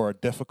or a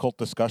difficult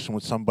discussion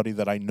with somebody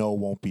that I know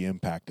won't be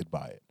impacted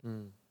by it.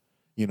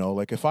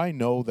 Like if I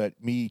know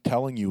that me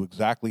telling you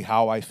exactly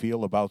how I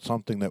feel about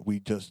something that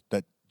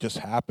just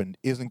happened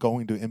isn't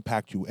going to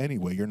impact you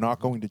anyway, you're not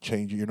going to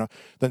change it,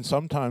 then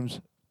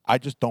sometimes I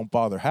just don't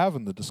bother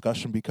having the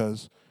discussion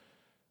because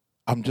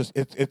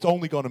it's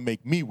only going to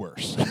make me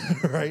worse,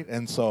 right?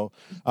 And so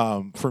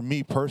for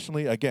me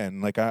personally,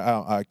 again, like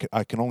I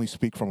can only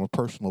speak from a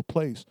personal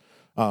place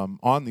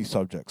on these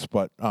subjects,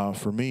 but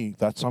for me,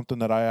 that's something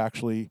that I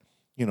actually,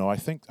 I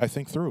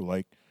think through,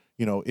 like,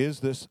 is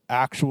this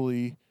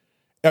actually,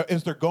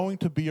 is there going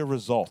to be a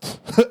result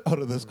out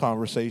of this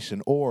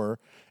conversation, or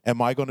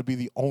am I going to be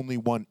the only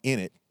one in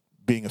it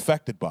being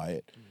affected by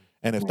it?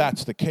 And if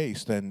that's the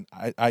case, then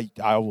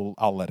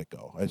I'll let it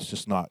go. It's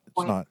just not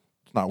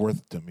worth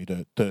it to me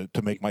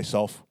to make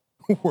myself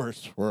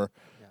worse for,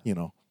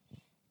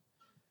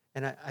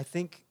 And I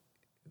think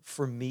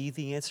for me,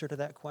 the answer to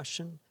that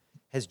question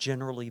has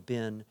generally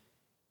been,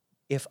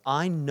 if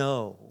I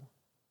know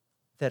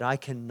that I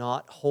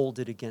cannot hold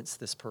it against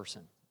this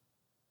person,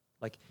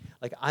 like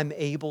I'm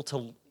able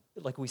to,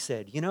 like we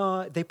said,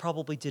 they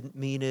probably didn't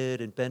mean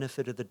it, and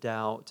benefit of the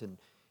doubt,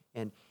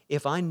 and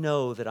if I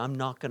know that I'm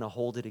not going to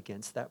hold it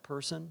against that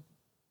person,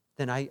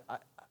 then I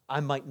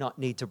might not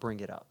need to bring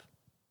it up.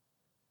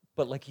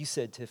 But like you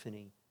said,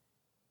 Tiffany,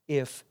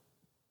 if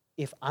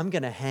I'm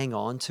going to hang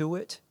on to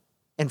it,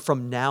 and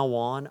from now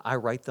on I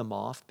write them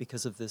off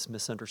because of this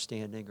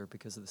misunderstanding or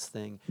because of this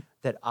thing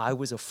that I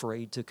was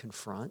afraid to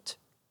confront,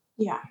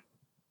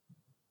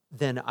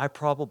 then I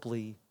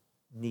probably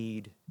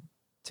need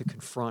to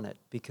confront it,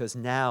 because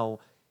now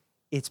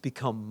it's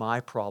become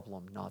my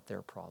problem, not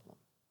their problem,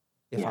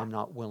 if I'm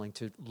not willing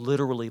to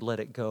literally let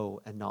it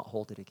go and not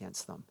hold it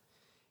against them.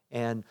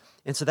 And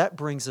so that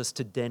brings us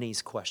to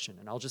Denny's question,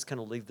 and I'll just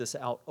kind of leave this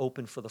out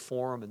open for the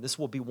forum, and this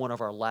will be one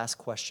of our last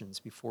questions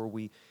before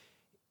we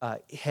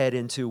head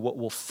into what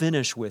we'll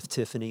finish with,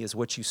 Tiffany, is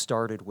what you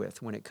started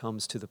with when it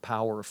comes to the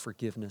power of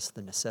forgiveness,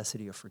 the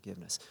necessity of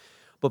forgiveness.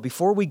 But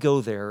before we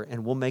go there,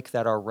 and we'll make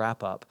that our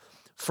wrap-up,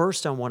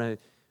 first I want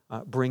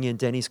to bring in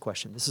Denny's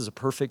question. This is a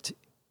perfect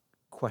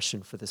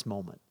question for this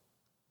moment.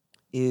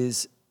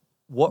 Is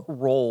what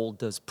role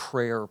does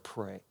prayer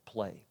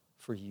play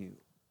for you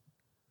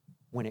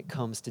when it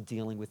comes to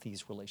dealing with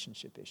these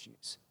relationship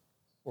issues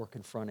or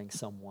confronting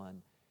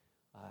someone?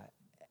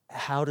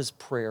 How does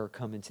prayer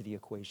come into the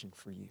equation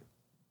for you?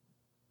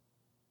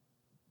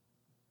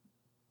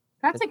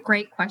 That's a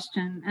great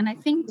question. And I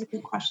think That's a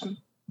good question.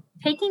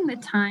 taking the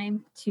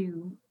time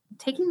to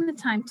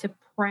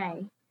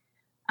pray,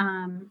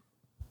 and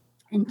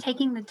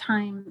taking the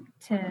time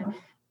to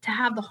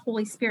have the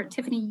Holy Spirit.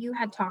 Tiffany, you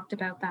had talked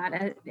about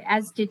that,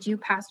 as did you,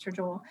 Pastor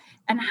Joel,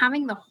 and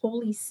having the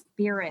Holy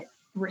Spirit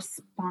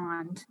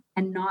respond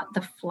and not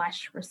the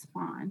flesh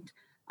respond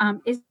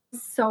is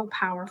so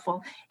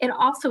powerful. It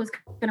also is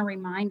going to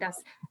remind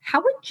us,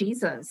 how would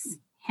Jesus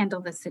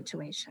handle this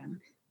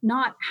situation?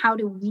 Not how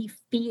do we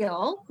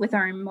feel with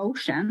our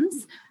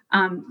emotions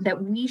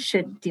that we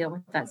should deal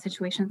with that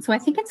situation. So I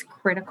think it's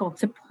critical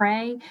to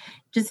pray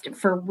just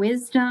for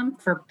wisdom,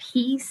 for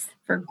peace,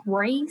 for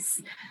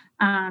grace,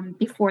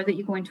 before that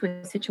you go into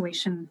a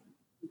situation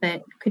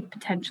that could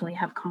potentially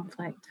have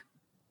conflict.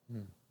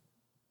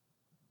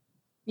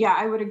 Yeah,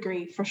 I would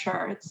agree for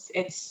sure.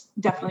 It's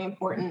definitely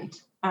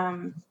important,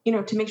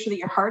 to make sure that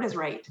your heart is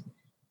right.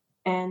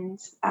 And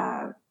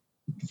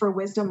for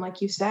wisdom,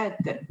 like you said,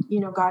 that,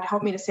 God,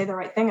 help me to say the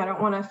right thing. I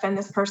don't want to offend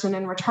this person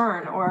in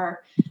return,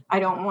 or I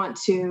don't want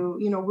to,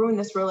 ruin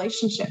this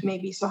relationship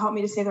maybe. So help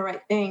me to say the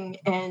right thing.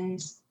 And,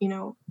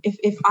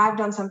 if I've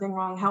done something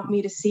wrong, help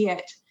me to see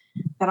it,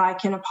 that I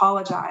can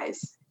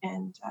apologize.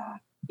 And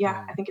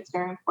I think it's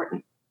very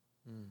important.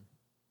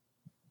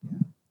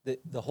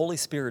 The Holy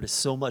Spirit is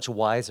so much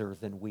wiser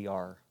than we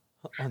are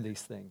on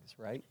these things,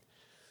 right?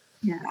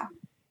 Yeah.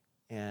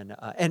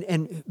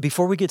 And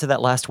before we get to that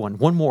last one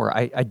more.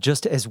 I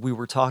just, as we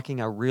were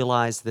talking, I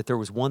realized that there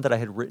was one that I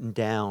had written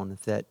down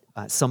that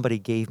somebody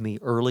gave me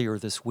earlier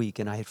this week,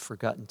 and I had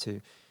forgotten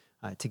to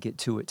get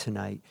to it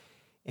tonight.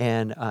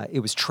 And it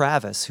was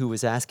Travis, who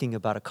was asking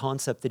about a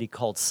concept that he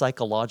called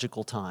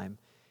psychological time.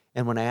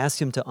 And when I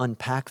asked him to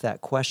unpack that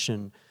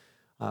question,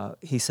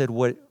 he said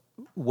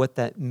what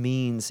that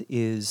means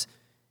is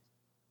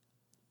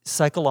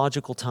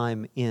psychological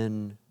time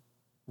in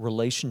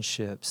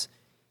relationships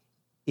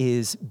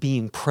is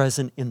being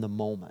present in the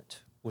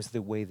moment, was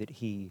the way that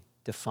he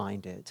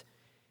defined it.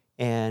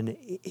 And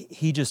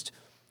he just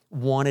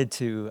wanted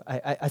to,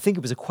 I think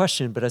it was a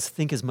question, but I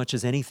think as much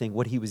as anything,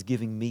 what he was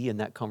giving me in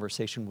that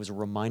conversation was a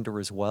reminder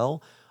as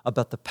well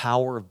about the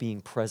power of being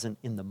present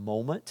in the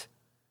moment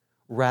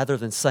rather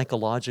than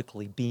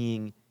psychologically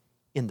being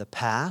in the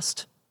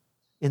past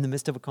in the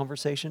midst of a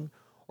conversation,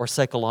 or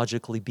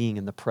psychologically being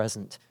in the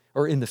present,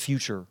 or in the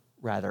future,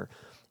 rather.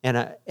 And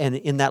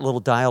in that little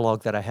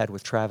dialogue that I had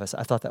with Travis,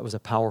 I thought that was a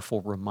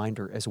powerful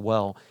reminder as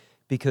well,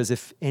 because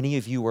if any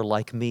of you are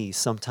like me,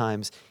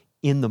 sometimes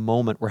in the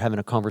moment we're having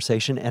a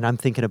conversation and I'm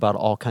thinking about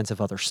all kinds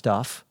of other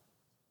stuff,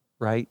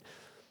 right?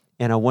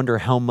 And I wonder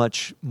how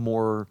much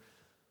more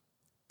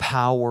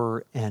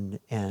power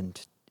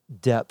and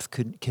depth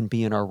can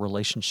be in our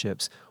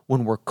relationships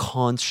when we're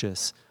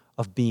conscious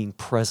of being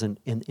present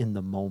in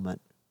the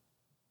moment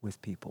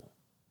with people.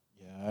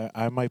 Yeah,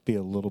 I might be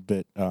a little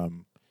bit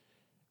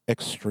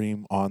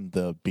extreme on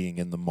the being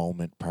in the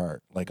moment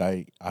part. Like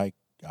I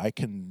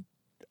can,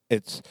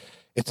 it's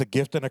a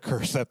gift and a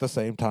curse at the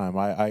same time.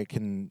 I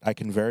can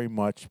very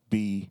much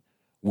be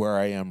where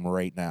I am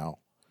right now.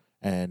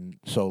 And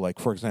so, like,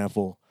 for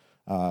example,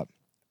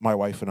 my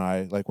wife and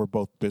I, like, we're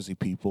both busy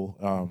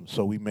people,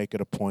 so we make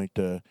it a point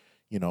to,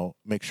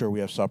 make sure we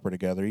have supper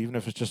together, even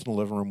if it's just in the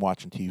living room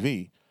watching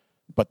TV.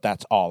 But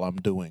that's all I'm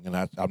doing, and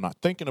I'm not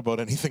thinking about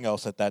anything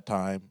else at that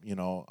time.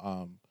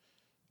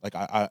 Like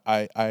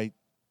I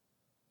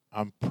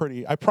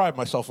pride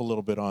myself a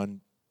little bit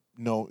on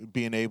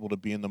being able to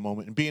be in the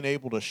moment and being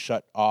able to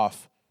shut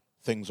off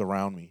things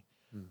around me.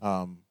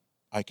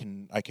 I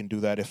can do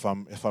that if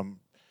I'm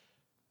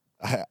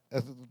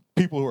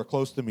people who are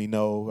close to me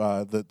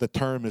know the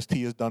term is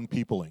Teah's done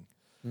peopling,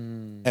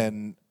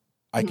 and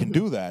I can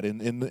do that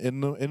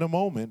in a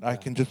moment. I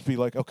can just be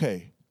like,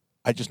 okay,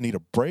 I just need a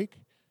break,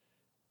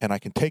 and I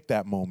can take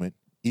that moment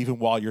even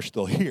while you're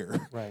still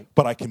here. Right.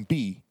 But I can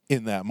be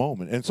in that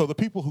moment, and so the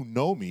people who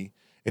know me,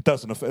 it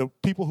doesn't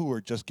affect. People who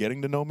are just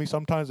getting to know me,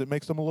 sometimes it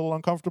makes them a little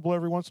uncomfortable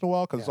every once in a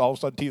while because all of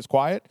a sudden Teah's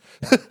quiet.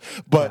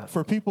 But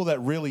for people that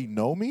really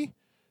know me,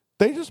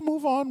 they just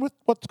move on with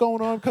what's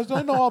going on because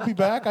they know I'll be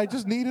back. I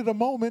just needed a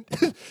moment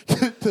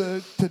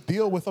to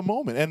deal with a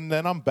moment. And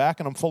then I'm back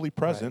and I'm fully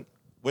present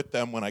with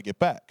them when I get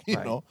back, you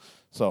know?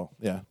 So,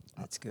 yeah.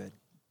 That's good.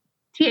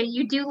 Teah,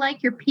 you do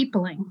like your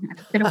peopling.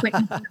 A bit of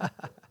witness.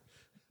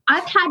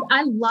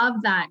 I love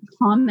that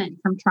comment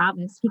from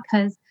Travis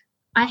because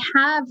I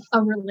have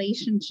a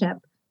relationship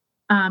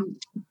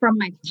from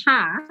my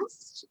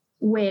past,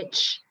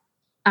 which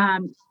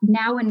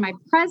now in my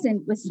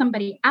present with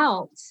somebody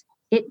else,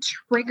 it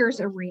triggers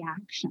a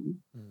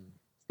reaction.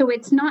 So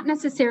it's not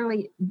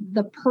necessarily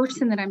the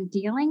person that I'm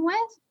dealing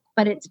with,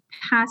 but it's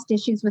past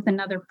issues with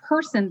another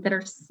person that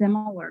are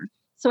similar.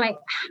 So I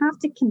have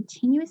to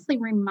continuously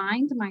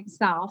remind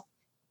myself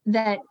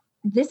that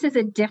this is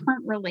a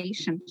different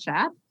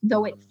relationship,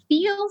 though it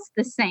feels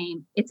the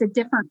same. It's a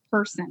different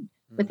person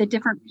with a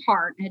different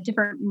heart and a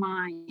different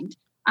mind,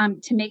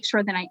 to make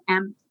sure that I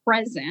am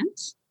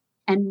present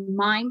and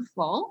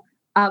mindful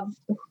of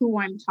who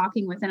I'm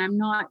talking with, and I'm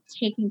not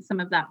taking some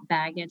of that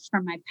baggage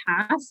from my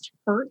past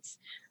hurts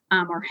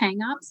or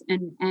hangups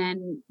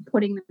and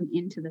putting them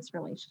into this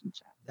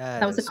relationship.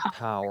 That was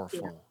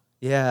powerful.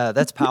 Yeah,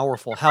 that's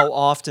powerful. How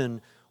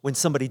often when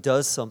somebody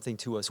does something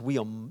to us, we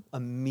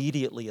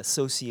immediately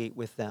associate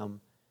them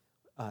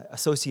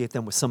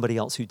with somebody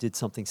else who did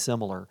something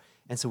similar.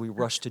 And so we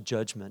rush to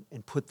judgment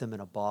and put them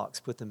in a box,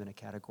 put them in a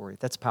category.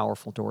 That's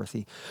powerful,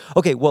 Dorothy.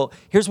 Okay, well,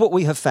 here's what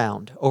we have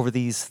found over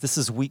this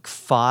is week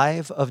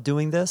 5 of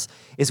doing this,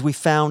 is we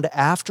found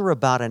after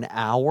about an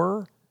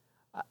hour,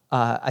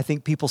 I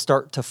think people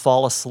start to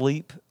fall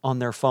asleep on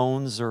their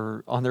phones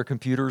or on their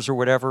computers or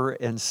whatever.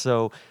 And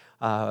so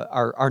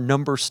our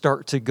numbers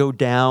start to go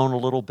down a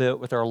little bit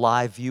with our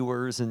live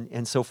viewers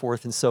and so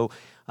forth. And so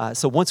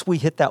once we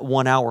hit that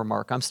 1 hour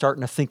mark, I'm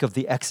starting to think of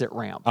the exit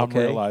ramp. Okay?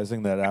 I'm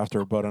realizing that after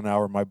about an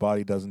hour, my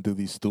body doesn't do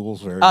these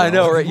stools very well. I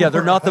know, right? Yeah,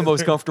 they're not the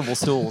most comfortable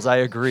stools. I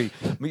agree.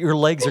 Your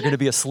legs are going to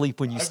be asleep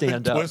when you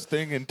stand up.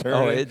 Twisting and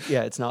turning.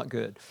 It's not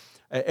good.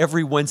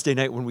 Every Wednesday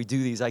night when we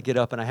do these, I get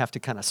up and I have to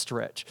kind of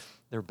stretch.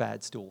 They're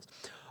bad stools.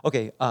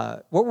 Okay,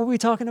 what were we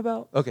talking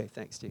about? Okay,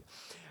 thanks, Steve.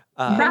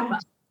 But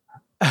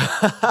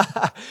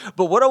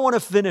what I want to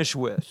finish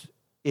with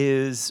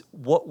is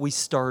what we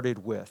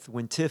started with.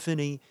 When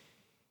Tiffany,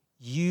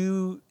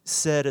 you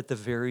said at the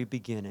very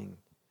beginning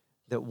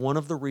that one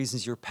of the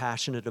reasons you're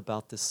passionate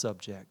about this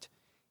subject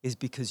is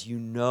because you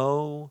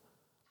know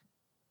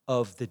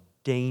of the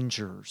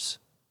dangers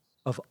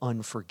of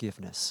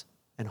unforgiveness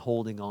and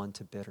holding on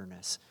to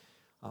bitterness.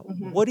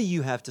 What do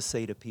you have to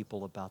say to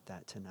people about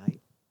that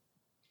tonight?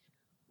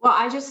 Well,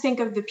 I just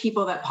think of the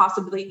people that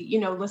possibly,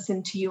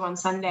 listen to you on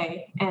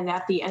Sunday and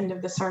at the end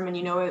of the sermon,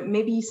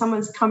 maybe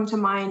someone's come to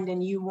mind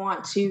and you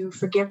want to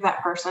forgive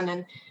that person.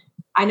 And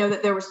I know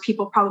that there was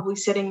people probably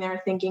sitting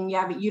there thinking,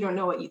 yeah, but you don't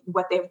know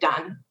what they've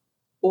done.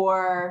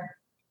 Or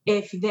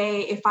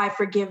if I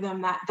forgive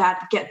them,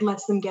 that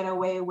lets them get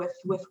away with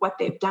what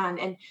they've done.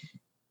 And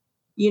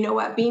you know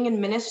what, being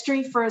in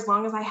ministry for as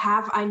long as I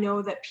have, I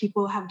know that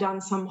people have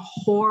done some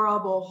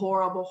horrible,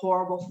 horrible,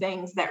 horrible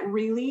things that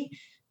really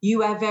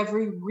you have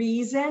every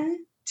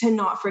reason to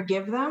not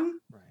forgive them,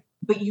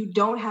 but you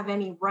don't have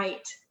any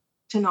right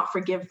to not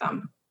forgive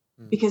them.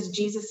 Because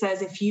Jesus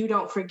says, if you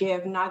don't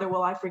forgive, neither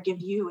will I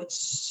forgive you.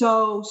 It's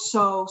so,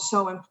 so,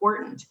 so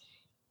important.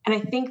 And I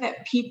think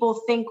that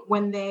people think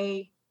when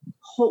they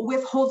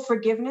withhold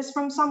forgiveness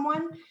from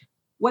someone,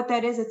 what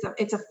that is,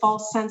 it's a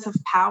false sense of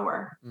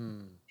power.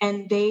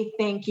 And they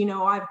think,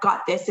 I've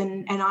got this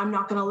and I'm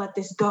not going to let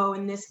this go.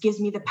 And this gives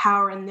me the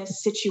power in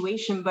this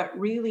situation. But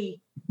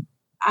really,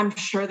 I'm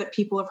sure that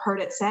people have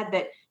heard it said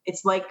that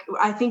it's like,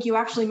 I think you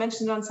actually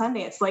mentioned it on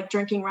Sunday. It's like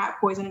drinking rat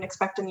poison and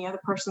expecting the other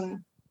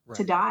person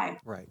to die.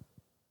 Right.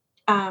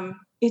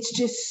 It's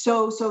just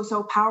so, so,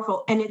 so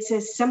powerful. And it's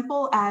as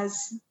simple as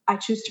I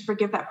choose to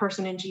forgive that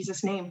person in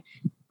Jesus' name.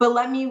 But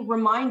let me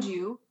remind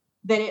you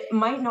that it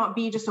might not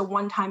be just a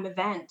one-time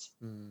event.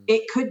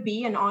 It could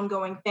be an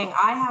ongoing thing.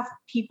 I have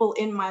people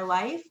in my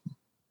life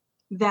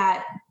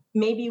that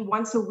maybe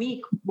once a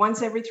week,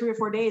 once every 3 or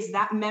 4 days,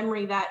 that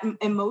memory, that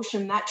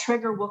emotion, that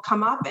trigger will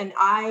come up and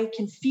I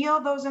can feel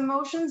those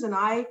emotions and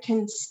I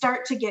can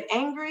start to get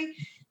angry.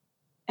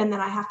 And then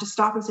I have to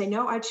stop and say,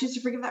 no, I choose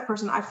to forgive that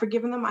person. I've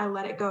forgiven them. I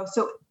let it go.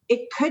 So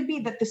it could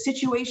be that the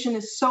situation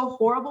is so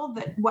horrible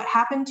that what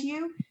happened to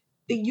you,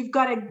 that you've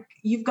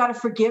got to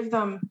forgive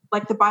them,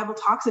 like the Bible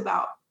talks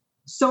about,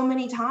 so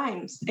many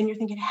times. And you're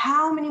thinking,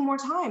 how many more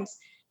times?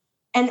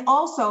 And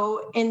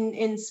also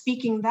in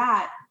speaking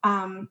that,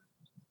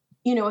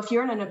 if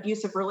you're in an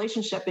abusive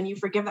relationship and you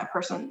forgive that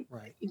person,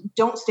 Right.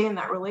 don't stay in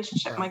that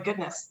relationship. Right. My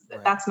goodness,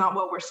 Right. That's not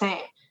what we're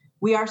saying.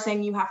 We are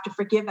saying you have to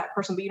forgive that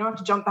person, but you don't have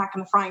to jump back in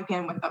the frying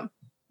pan with them.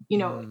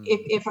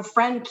 If a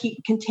friend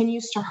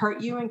continues to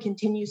hurt you and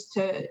continues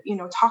to,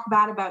 talk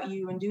bad about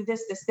you and do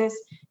this,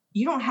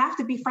 you don't have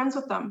to be friends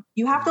with them.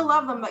 You have to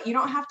love them, but you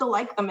don't have to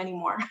like them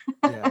anymore.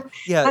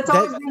 Yeah. That's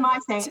always been my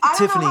thing. I don't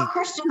Tiffany, know how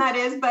Christian that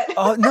is,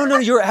 but no,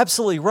 you're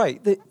absolutely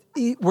right.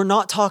 We're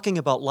not talking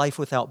about life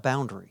without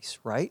boundaries,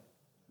 right?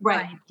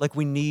 right. Like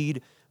we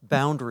need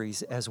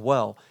boundaries as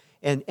well.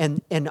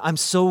 And I'm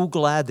so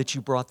glad that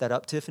you brought that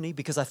up, Tiffany,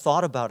 because I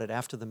thought about it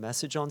after the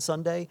message on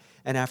Sunday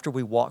and after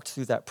we walked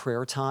through that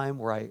prayer time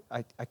where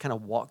I kind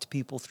of walked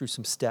people through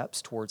some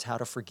steps towards how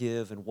to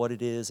forgive and what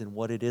it is and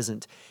what it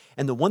isn't.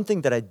 And the one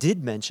thing that I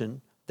did mention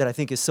that I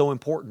think is so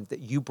important that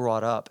you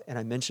brought up and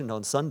I mentioned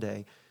on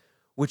Sunday,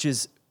 which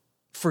is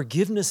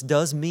forgiveness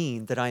does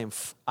mean that I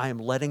am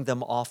letting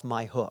them off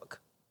my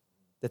hook,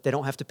 that they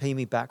don't have to pay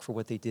me back for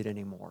what they did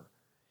anymore.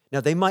 Now,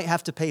 they might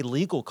have to pay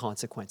legal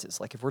consequences.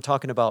 Like if we're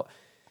talking about,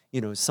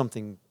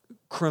 something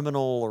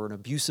criminal or an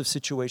abusive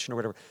situation or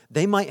whatever,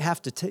 they might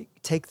have to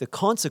take the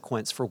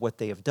consequence for what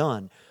they have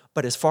done.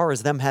 But as far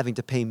as them having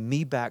to pay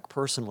me back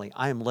personally,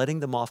 I am letting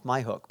them off my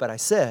hook. But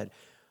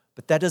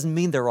but that doesn't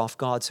mean they're off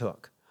God's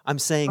hook. I'm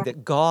saying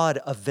that God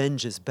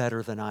avenges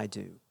better than I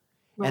do.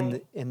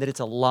 Right. And that it's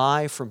a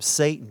lie from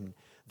Satan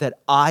that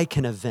I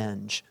can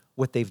avenge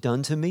what they've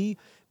done to me,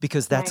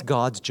 because that's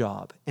God's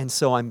job. And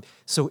so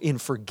in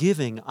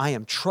forgiving, I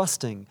am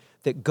trusting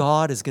that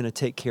God is going to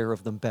take care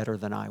of them better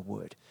than I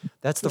would.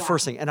 That's the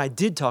first thing. And I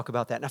did talk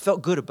about that, and I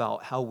felt good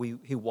about how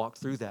he walked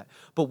through that.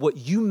 But what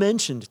you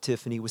mentioned,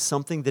 Tiffany, was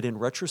something that in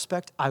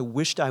retrospect, I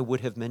wished I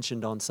would have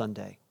mentioned on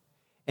Sunday,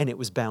 and it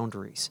was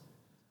boundaries.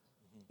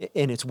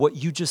 And it's what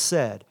you just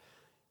said,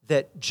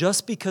 that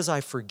just because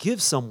I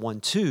forgive someone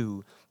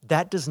too,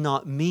 that does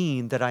not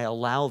mean that I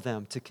allow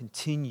them to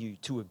continue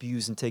to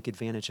abuse and take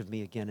advantage of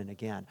me again and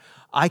again.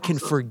 I can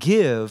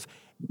forgive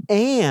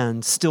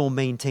and still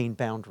maintain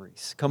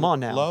boundaries. Come on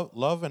now.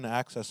 Love and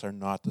access are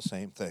not the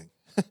same thing.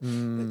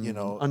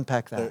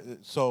 Unpack that.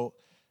 So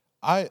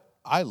I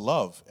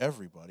love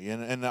everybody,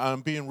 and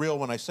I'm being real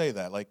when I say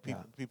that. Like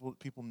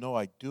people know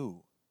I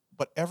do,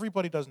 but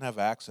everybody doesn't have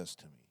access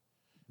to me.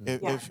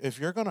 If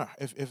you're gonna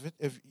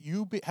if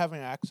you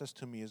having access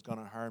to me is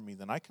gonna harm me,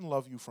 then I can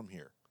love you from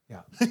here.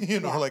 Yeah.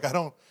 Like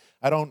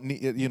I don't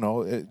need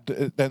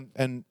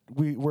and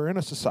we're in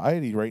a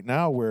society right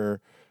now where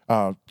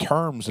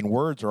terms and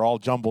words are all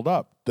jumbled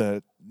up.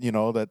 That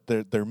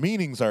their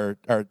meanings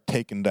are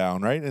taken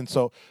down, right? And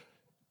so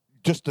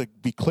just to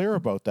be clear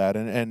about that,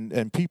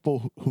 and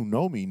people who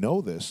know me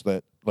know this,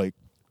 that like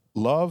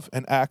love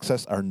and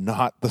access are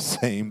not the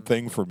same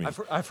thing for me.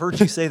 I've heard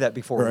you say that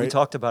before. Right? We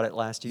talked about it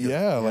last year.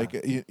 Yeah. Like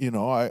I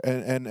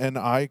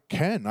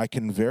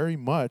can very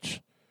much.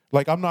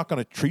 Like, I'm not going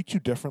to treat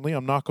you differently.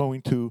 I'm not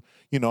going to,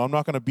 I'm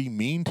not going to be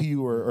mean to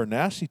you or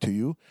nasty to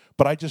you,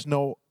 but I just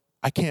know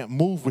I can't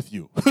move with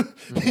you,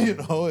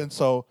 and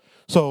so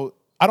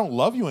I don't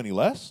love you any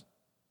less.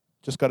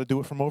 Just got to do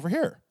it from over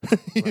here,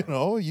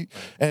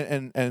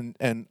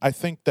 and I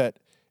think that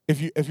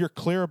if you're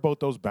clear about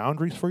those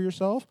boundaries for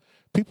yourself,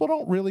 people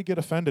don't really get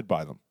offended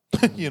by them.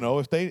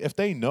 If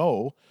they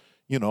know,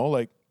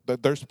 like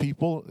that there's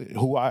people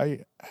who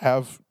I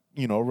have,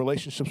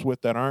 relationships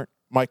with that aren't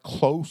my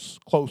close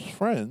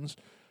friends,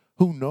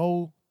 who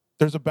know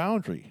there's a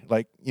boundary.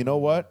 Like, you know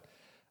what?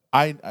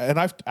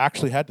 I've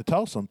actually had to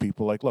tell some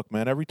people, like, look,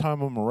 man, every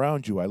time I'm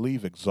around you, I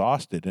leave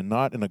exhausted, and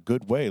not in a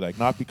good way. Like,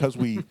 not because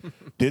we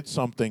did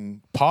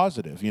something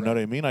positive. You know what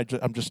I mean?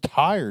 I'm just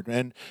tired.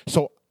 And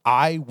so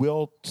I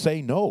will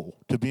say no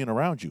to being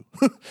around you,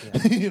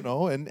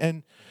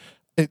 and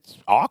it's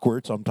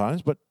awkward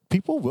sometimes, but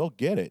people will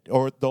get it,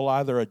 or they'll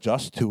either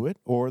adjust to it,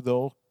 or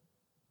they'll,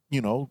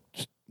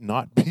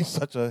 not be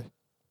such a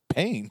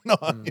pain.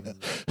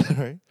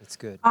 Right? That's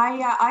good.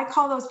 I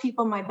call those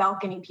people my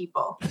balcony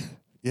people.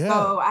 Yeah.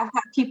 So I've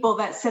got people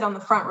that sit on the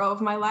front row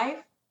of my life,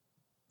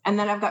 and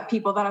then I've got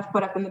people that I've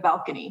put up in the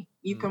balcony.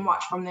 You can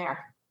watch from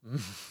there.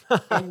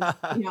 And,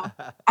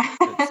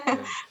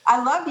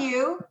 I love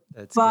you,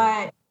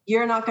 but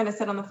you're not going to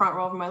sit on the front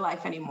row of my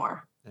life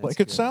anymore.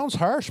 It sounds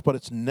harsh, but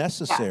it's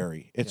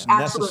necessary. Yeah. It's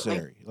Absolutely.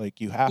 necessary.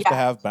 Like, you have to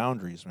have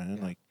boundaries, man.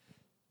 Yeah. Like,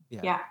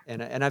 Yeah.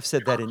 And I've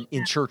said that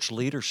in church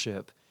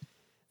leadership,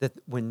 that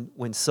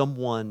when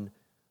someone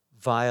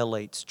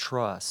violates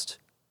trust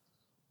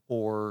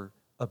or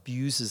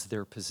abuses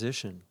their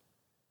position,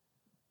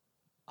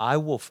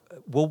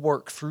 we'll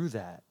work through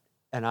that,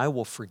 and I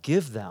will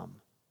forgive them,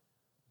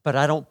 but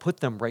I don't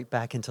put them right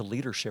back into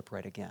leadership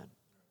right again.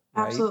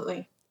 Right?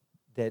 Absolutely.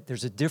 That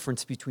there's a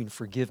difference between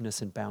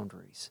forgiveness and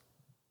boundaries.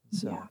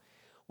 So,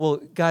 Well,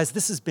 guys,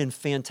 this has been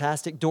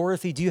fantastic.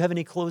 Dorothy, do you have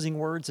any closing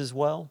words as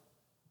well?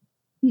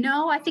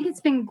 No, I think it's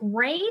been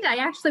great. I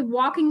actually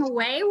walking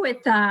away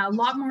with a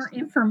lot more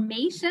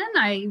information.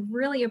 I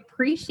really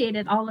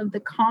appreciated all of the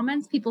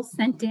comments people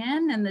sent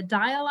in and the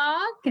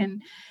dialogue.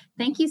 And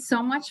thank you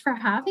so much for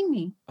having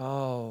me.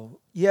 Oh,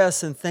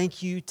 yes. And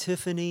thank you,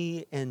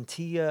 Tiffany and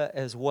Teah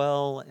as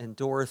well. And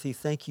Dorothy,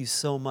 thank you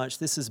so much.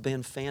 This has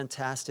been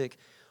fantastic.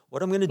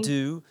 What I'm going to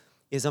do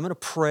is I'm going to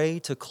pray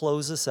to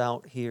close us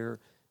out here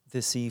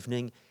this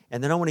evening.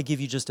 And then I want to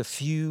give you just a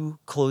few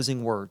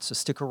closing words. So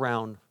stick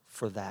around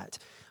for that.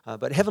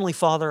 But Heavenly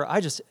Father, I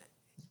just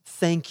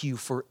thank you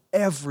for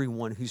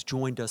everyone who's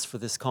joined us for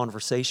this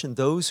conversation,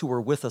 those who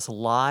are with us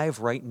live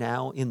right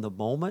now in the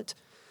moment,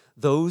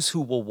 those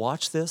who will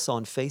watch this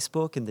on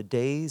Facebook in the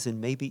days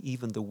and maybe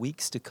even the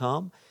weeks to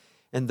come,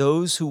 and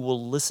those who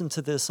will listen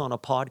to this on a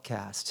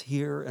podcast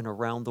here and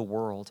around the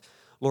world.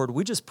 Lord,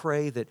 we just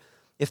pray that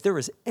if there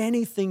is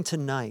anything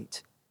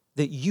tonight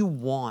that you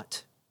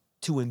want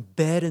to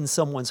embed in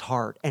someone's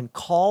heart and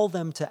call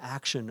them to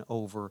action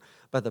over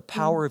by the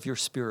power of your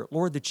Spirit,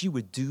 Lord, that you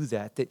would do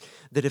that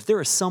if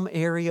there is some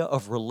area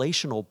of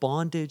relational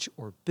bondage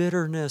or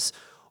bitterness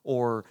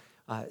or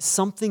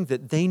something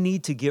that they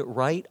need to get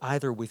right,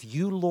 either with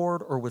you,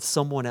 Lord, or with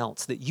someone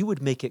else, that you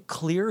would make it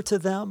clear to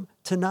them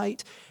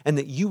tonight and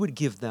that you would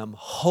give them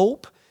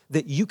hope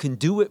that you can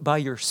do it by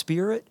your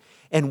Spirit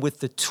and with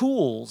the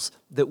tools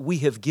that we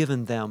have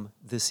given them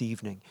this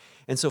evening.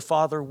 And so,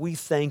 Father, we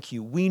thank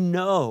you. We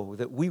know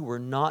that we were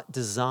not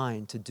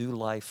designed to do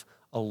life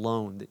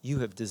alone, that you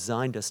have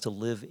designed us to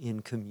live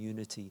in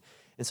community.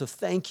 And so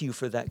thank you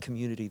for that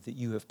community that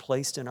you have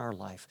placed in our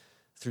life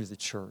through the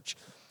church.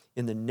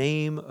 In the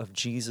name of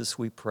Jesus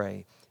we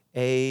pray.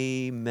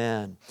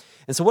 Amen.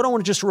 And so what I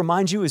want to just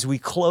remind you as we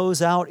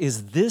close out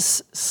is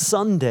this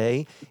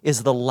Sunday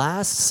is the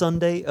last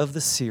Sunday of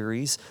the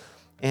series.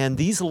 And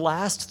these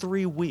last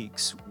 3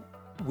 weeks,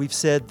 we've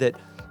said that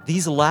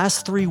these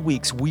last 3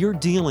 weeks, we are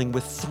dealing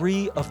with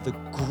 3 of the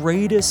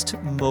greatest,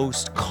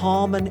 most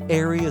common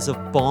areas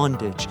of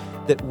bondage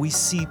that we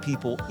see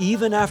people,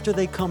 even after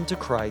they come to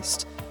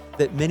Christ,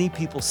 that many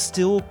people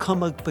still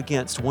come up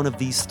against one of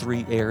these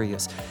 3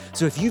 areas.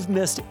 So if you've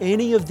missed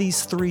any of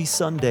these 3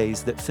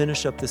 Sundays that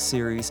finish up this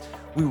series,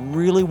 we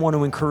really want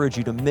to encourage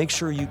you to make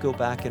sure you go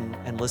back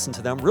and listen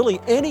to them.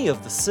 Really, any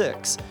of the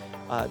 6.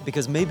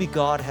 Because maybe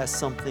God has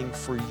something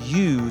for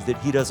you that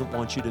He doesn't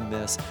want you to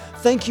miss.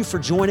 Thank you for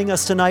joining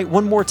us tonight.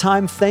 One more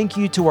time, thank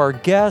you to our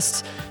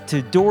guests,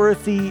 to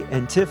Dorothy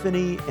and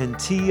Tiffany and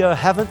Teah.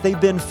 Haven't they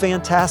been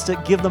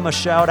fantastic? Give them a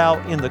shout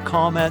out in the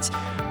comments.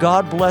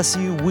 God bless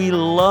you. We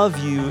love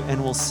you,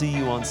 and we'll see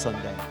you on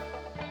Sunday.